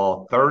guys the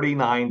ball.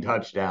 39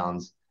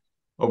 touchdowns,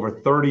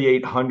 over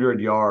 3,800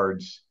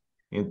 yards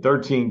in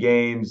 13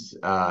 games.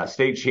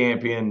 State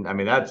champion. I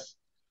mean,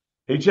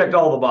 he checked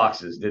all the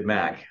boxes, did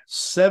Mac.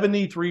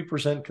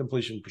 73%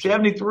 completion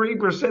percentage.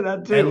 73%,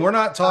 that too. And we're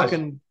not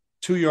talking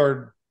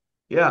 2-yard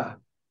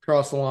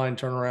cross the line,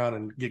 turn around,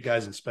 and get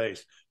guys in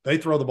space. They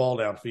throw the ball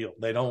downfield.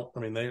 They don't. I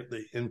mean,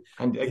 and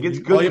it gets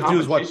good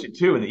competition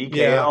too in the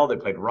EKL. They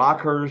played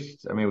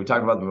Rockhurst. I mean, we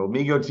talked about the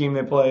Omigo team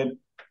they played.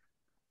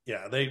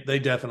 Yeah, they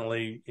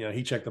definitely.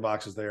 He checked the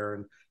boxes there,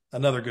 and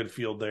another good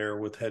field there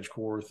with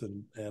Hedgecorth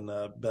and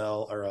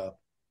Bell or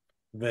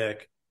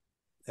Vic.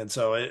 And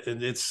so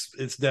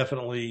it's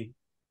definitely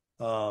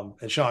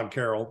and Sean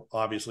Carroll,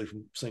 obviously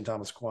from St.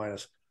 Thomas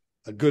Aquinas,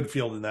 a good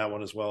field in that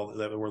one as well.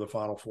 That were the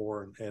final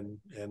 4,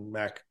 and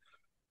Mac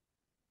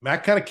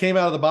kind of came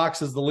out of the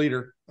box as the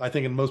leader, I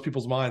think, in most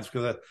people's minds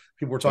because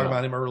people were talking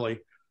about him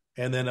early,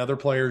 and then other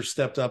players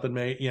stepped up and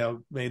made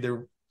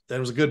there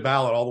was a good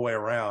ballot all the way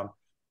around,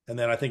 and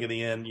then I think in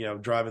the end,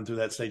 driving through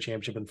that state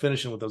championship and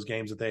finishing with those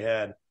games that they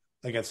had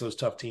against those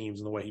tough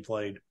teams and the way he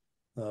played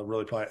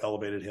really probably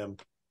elevated him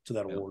to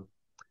that award.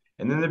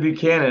 And then the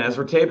Buchanan, as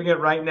we're taping it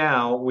right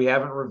now, we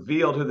haven't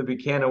revealed who the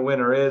Buchanan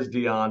winner is,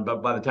 Dion,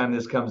 but by the time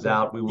this comes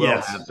out, we will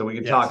have, so we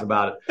can talk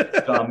about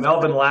it.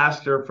 Melvin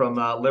Laster from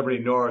Liberty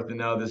North, and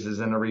no, this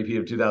isn't a repeat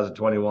of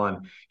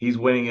 2021. He's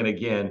winning it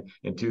again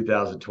in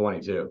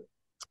 2022.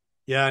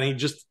 Yeah, and he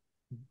just,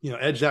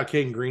 edged out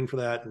Caden Green for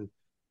that. And,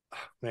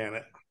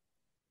 man,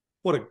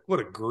 what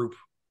a group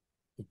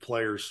of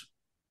players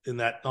on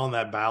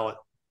that ballot.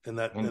 in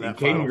that And Final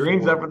Caden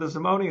Green's Four. up for the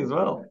Simone as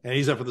well. And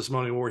he's up for the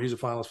Simone Award. He's a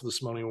finalist for the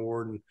Simone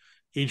Award. And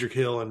Edric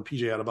Hill and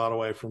PJ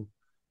Adebayo from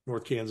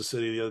North Kansas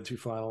City, the other two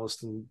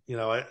finalists. And,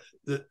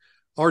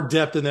 our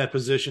depth in that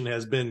position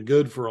has been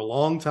good for a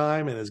long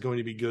time and is going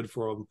to be good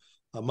for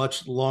a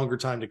much longer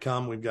time to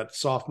come. We've got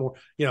sophomore.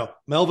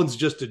 Melvin's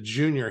just a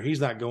junior. He's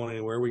not going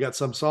anywhere. We got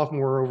some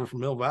sophomore over from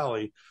Mill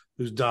Valley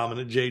who's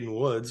dominant, Jaden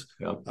Woods.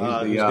 Yep.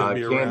 He's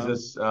the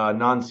Kansas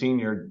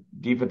non-senior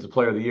defensive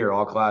player of the year,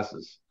 all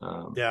classes.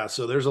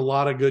 So there's a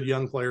lot of good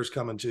young players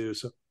coming too.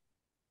 So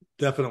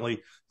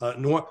definitely a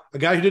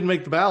guy who didn't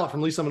make the ballot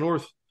from Lee Summit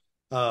North,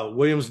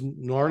 Williams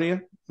Narni,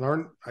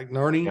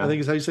 I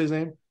think is how you say his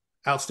name.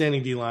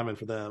 Outstanding D lineman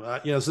for them.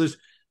 So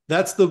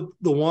that's the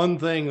one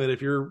thing that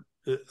if you're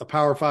a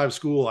Power 5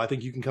 school, I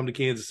think you can come to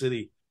Kansas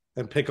City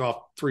and pick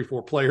off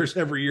 3-4 players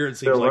every year. It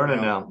seems they're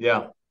learning now.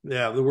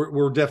 Yeah,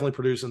 we're definitely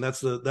producing.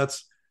 That's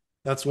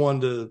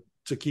one to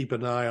keep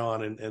an eye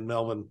on. And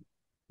Melvin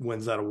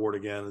wins that award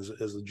again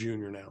as a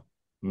junior now.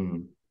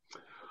 Mm-hmm.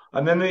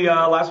 And then the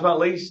last but not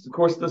least, of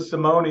course, the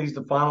Simones,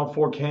 the final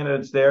 4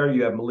 candidates there.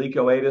 You have Malik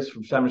Oatis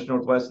from Sandwich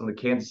Northwest on the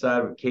Kansas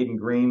side with Caden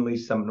Green, Lee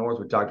Summit North.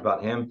 We talked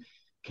about him.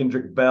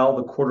 Kendrick Bell,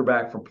 the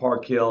quarterback from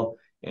Park Hill,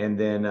 and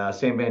then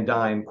Sam Van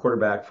Dyne,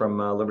 quarterback from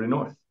Liberty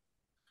North.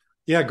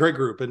 Yeah, great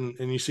group. And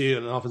you see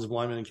an offensive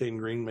lineman in Caden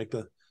Green make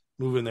the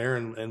move in there.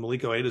 And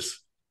Malik Oatis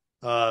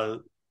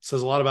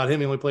says a lot about him.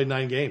 He only played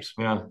 9 games.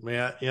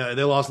 Yeah.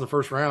 They lost in the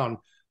first round.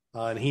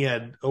 And he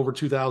had over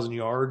 2,000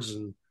 yards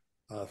and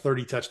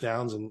 30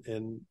 touchdowns.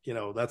 And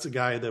that's a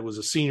guy that was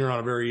a senior on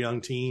a very young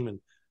team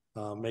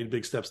and made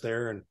big steps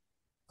there.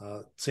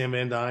 And Sam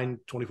Van Dyne,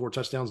 24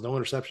 touchdowns, no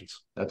interceptions.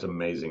 That's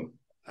amazing.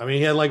 I mean,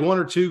 he had like 1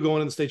 or 2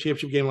 going in the state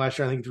championship game last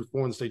year. I think he threw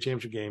 4 in the state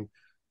championship game.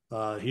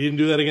 He didn't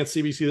do that against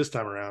CBC this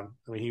time around.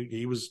 I mean,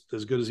 he was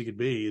as good as he could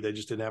be. They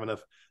just didn't have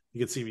enough to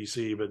get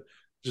CBC, but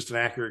just an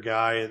accurate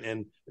guy.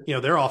 And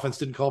their offense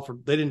didn't call for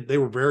 – they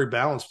were very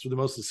balanced through the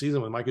most of the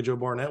season. When Micah Joe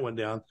Barnett went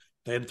down,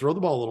 they had to throw the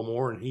ball a little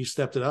more, and he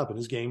stepped it up. In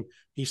his game,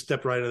 he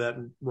stepped right into that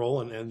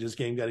role, and his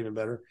game got even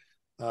better.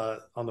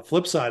 On the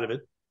flip side of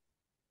it,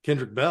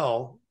 Kendrick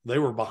Bell – they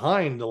were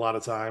behind a lot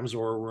of times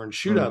or were in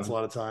shootouts a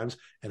lot of times,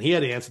 and he had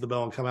to answer the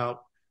bell and come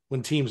out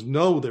when teams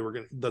know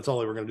that's all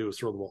they were going to do is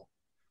throw the ball.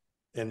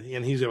 And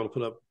he's able to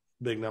put up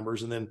big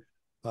numbers. And then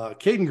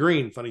Caden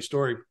Green, funny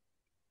story,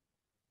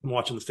 I'm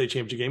watching the state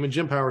championship game, and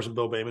Jim Powers and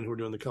Bo Bayman, who are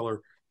doing the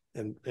color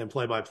and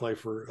play-by-play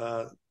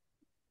for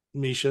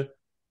Misha.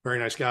 Very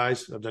nice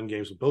guys. I've done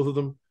games with both of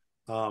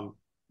them.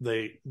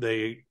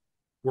 They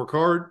work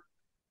hard.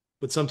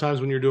 But sometimes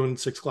when you're doing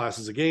 6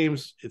 classes of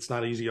games, it's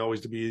not easy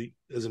always to be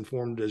as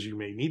informed as you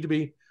may need to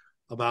be.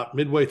 About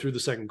midway through the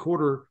second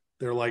quarter,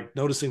 they're like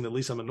noticing that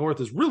Lee Summit North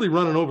is really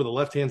running over the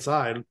left-hand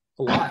side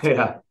a lot.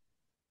 Yeah.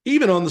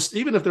 Even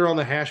if they're on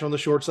the hash on the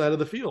short side of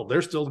the field,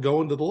 they're still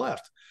going to the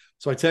left.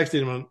 So I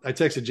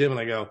texted Jim and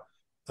I go,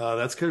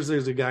 that's because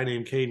there's a guy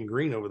named Caden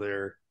Green over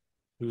there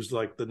who's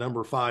like the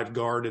number 5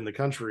 guard in the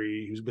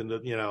country, who's been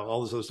to,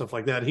 all this other stuff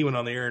like that. And he went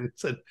on the air and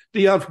said,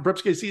 Dion from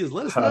Preps KC has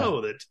let us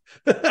know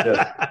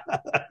that.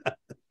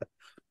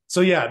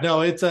 So yeah,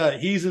 no, it's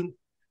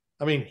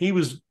he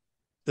was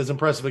as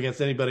impressive against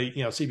anybody,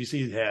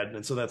 CBC had.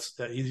 And so that's,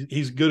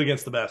 he's good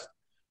against the best.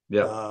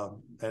 Yeah.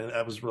 And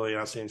that was really an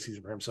outstanding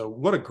season for him. So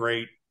what a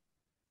great,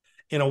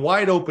 in a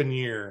wide open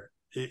year,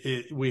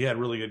 we had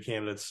really good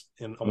candidates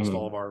in almost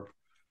all of our,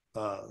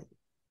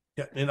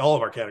 in all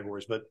of our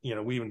categories, but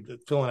we even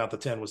filling out the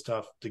 10 was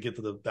tough to get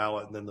to the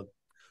ballot, and then the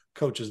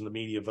coaches and the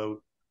media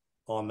vote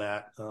on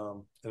that.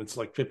 And it's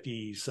like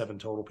 57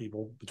 total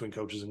people between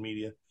coaches and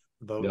media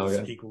vote.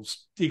 Okay.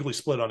 Equally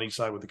split on each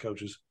side with the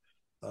coaches.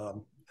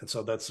 And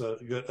so that's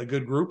a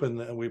good group,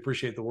 and we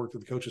appreciate the work that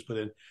the coaches put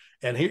in.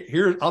 And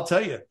here, I'll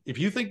tell you, if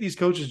you think these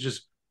coaches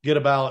just get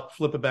a ballot,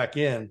 flip it back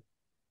in,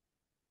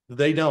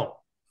 they don't.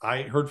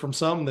 I heard from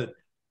some that,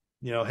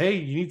 hey,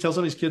 you need to tell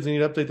some of these kids they need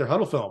to update their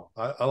huddle film.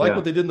 I like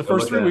what they did in the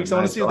first 3 weeks. I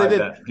want to see what they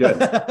did.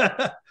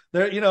 Good.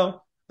 They're,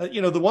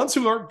 the ones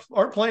who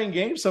aren't playing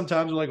games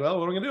sometimes are like, well,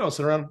 what am I going to do? I'll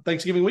sit around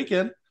Thanksgiving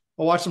weekend.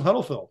 I'll watch some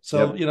huddle film.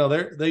 So,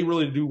 they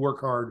really do work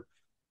hard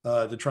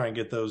to try and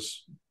get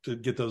those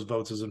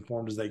votes as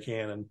informed as they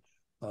can.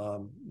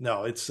 And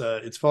no,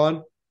 it's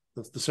fun.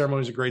 The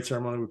ceremony is a great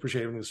ceremony. We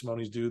appreciate everything the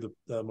Simones do.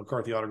 The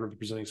McCarthy Auto Group, the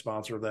presenting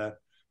sponsor of that,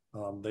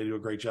 they do a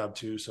great job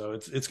too. So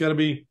it's going to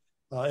be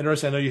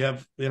interesting. I know you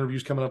have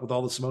interviews coming up with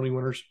all the Simone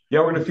winners. Yeah,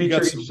 we're going to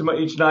feature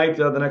each night,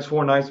 the next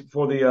 4 nights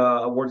before the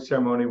award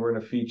ceremony. We're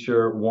going to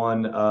feature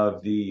one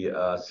of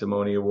the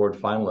Simone Award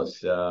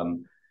finalists.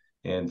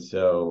 And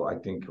so I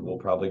think we'll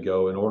probably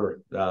go in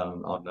order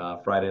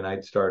on Friday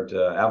night, start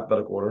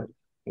alphabetical order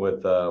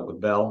with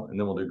Bell, and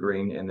then we'll do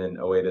Green, and then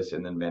Oatis,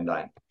 and then Van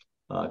Dyne.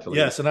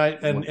 Yes,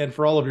 and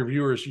for all of your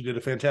viewers, you did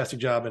a fantastic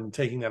job in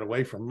taking that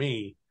away from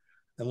me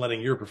and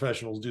letting your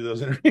professionals do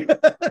those interviews.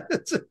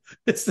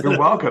 You're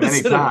welcome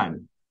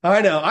anytime.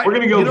 I know. We're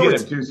going to go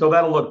get it too, so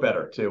that'll look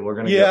better too. We're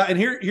going to. Yeah, and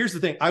here's the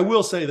thing. I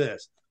will say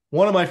this: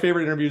 one of my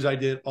favorite interviews I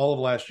did all of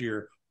last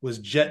year was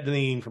Jet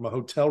Deneen from a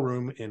hotel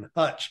room in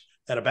Hutch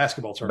at a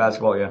basketball tournament.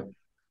 Basketball, yeah.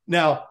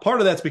 Now, part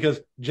of that's because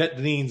Jet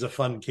Deneen's a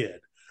fun kid.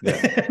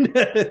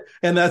 Yeah.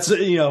 and that's,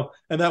 and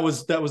that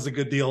was a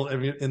good deal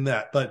in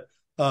that. But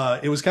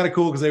it was kind of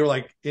cool because they were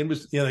like,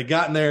 they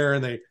got in there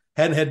and they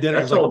hadn't had dinner.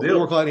 That's it was like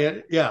 4 o'clock.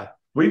 Yeah.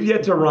 We've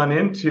yet to run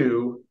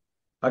into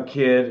a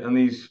kid on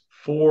these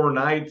 4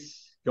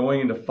 nights going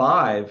into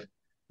 5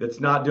 that's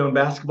not doing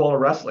basketball or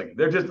wrestling.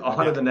 They're just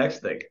on to the next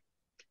thing.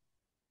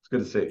 It's good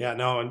to see. Yeah,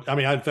 no. And I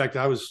mean, in fact,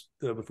 I was,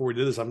 before we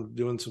did this, I'm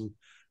doing some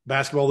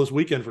basketball this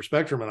weekend for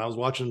Spectrum, and I was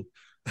watching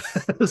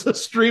a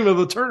stream of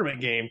a tournament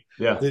game.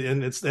 Yeah.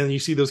 And you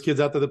see those kids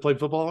out there that play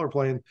football or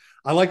playing.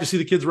 I like to see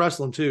the kids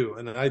wrestling too.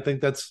 And I think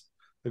that's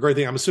a great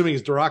thing. I'm assuming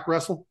is Duroc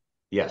wrestle?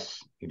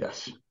 Yes, he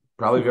does.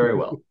 Probably very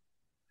well.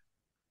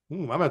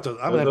 I'm gonna have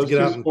to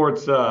get out.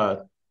 Sports,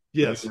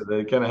 yes,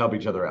 they kind of help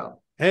each other out.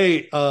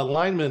 Hey,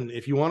 linemen,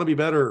 if you want to be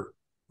better,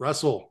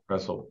 wrestle.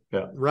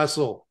 Yeah,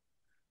 wrestle.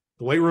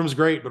 The weight room's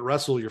great, but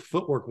wrestle. Your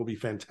footwork will be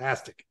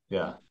fantastic.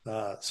 Yeah.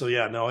 So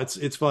yeah, no,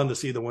 it's fun to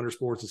see the winter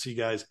sports and see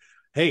guys.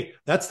 Hey,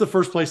 that's the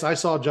first place I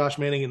saw Josh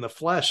Manning in the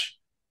flesh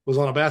was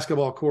on a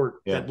basketball court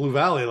at Blue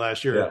Valley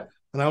last year,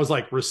 and I was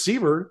like,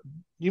 receiver.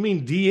 You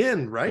mean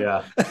DN, right?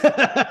 Yeah.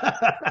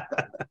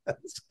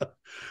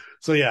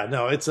 So yeah,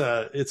 no, it's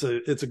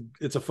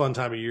a fun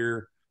time of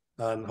year,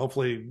 and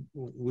hopefully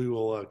we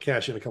will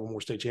cash in a couple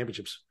more state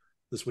championships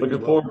this week.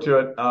 Looking forward to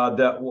it.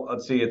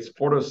 Let's see, it's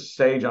Fort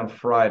Osage on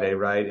Friday,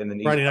 right? And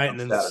then Friday night, and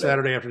then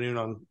Saturday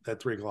afternoon at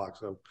 3 o'clock.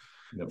 So,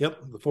 yep,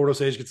 the Fort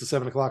Osage gets to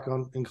 7 o'clock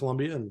in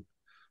Columbia, and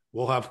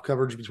we'll have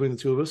coverage between the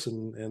two of us.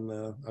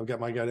 And I've got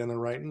my guy down there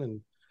writing,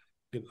 and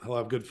he'll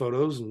have good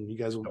photos, and you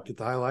guys will get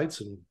the highlights.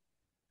 And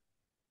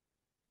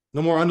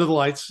no more under the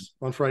lights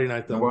on Friday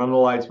night, though. No more under the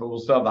lights, but we'll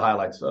still have the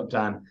highlights. Still have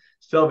time.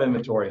 Still have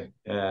inventory.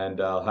 And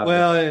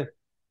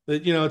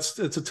it's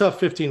a tough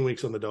 15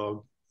 weeks on the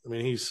dog. I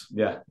mean, it is.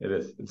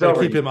 It's to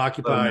keep him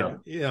occupied.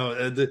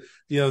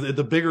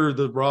 The bigger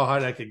the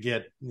rawhide I could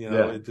get,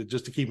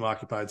 just to keep him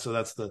occupied.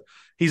 So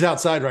he's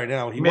outside right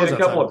now. He made a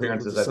couple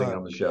appearances, I think,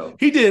 on the show.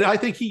 He did. I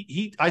think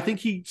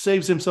he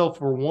saves himself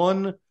for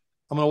one.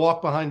 I'm going to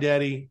walk behind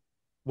Daddy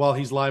while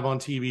he's live on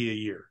TV a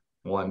year.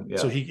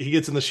 So he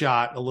gets in the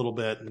shot a little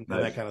bit and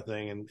that kind of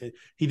thing. And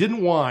he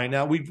didn't whine.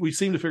 Now we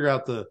seem to figure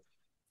out to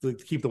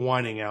keep the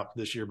whining out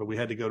this year, but we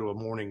had to go to a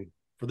morning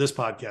for this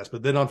podcast.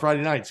 But then on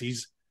Friday nights,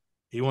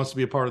 he wants to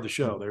be a part of the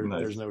show.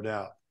 There's no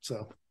doubt.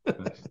 So, all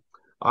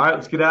right,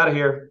 let's get out of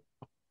here.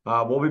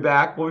 We'll be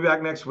back. We'll be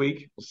back next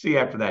week. We'll see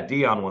after that.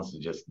 Dion wants to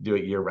just do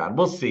it year round.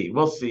 We'll see.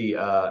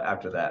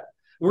 After that.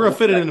 We're gonna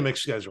fit it in a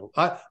mixed schedule.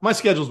 My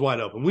schedule's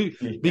wide open.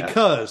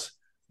 Because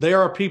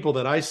there are people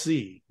that I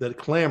see that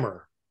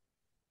clamor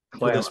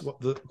for this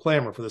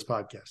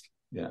podcast.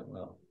 Yeah,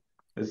 well,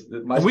 and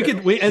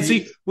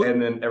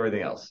then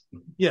everything else.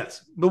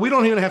 Yes, but we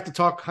don't even have to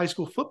talk high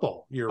school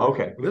football year.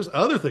 Okay, there's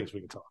other things we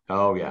can talk.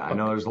 Oh yeah, I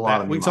know there's a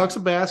lot of. We can talk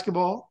some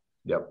basketball.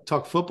 Yep.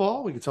 Talk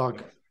football. We can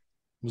talk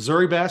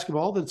Missouri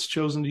basketball that's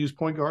chosen to use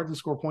point guards and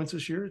score points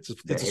this year. It's a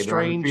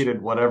strange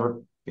undefeated,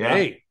 whatever. Yeah.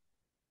 Hey,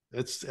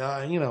 it's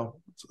at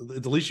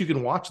the least you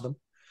can watch them.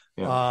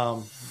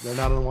 Yeah. They're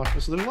not on the watch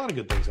list, so there's a lot of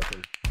good things out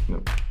there.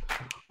 Yep.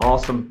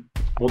 Awesome.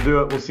 We'll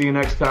do it. We'll see you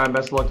next time.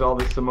 Best of luck to all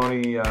the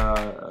Simone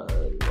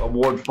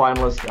Award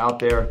finalists out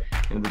there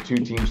and the 2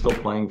 teams still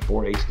playing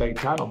for a state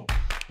title.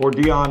 For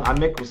Dion, I'm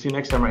Nick. We'll see you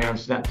next time right here on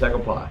Snap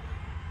Tackle Pod.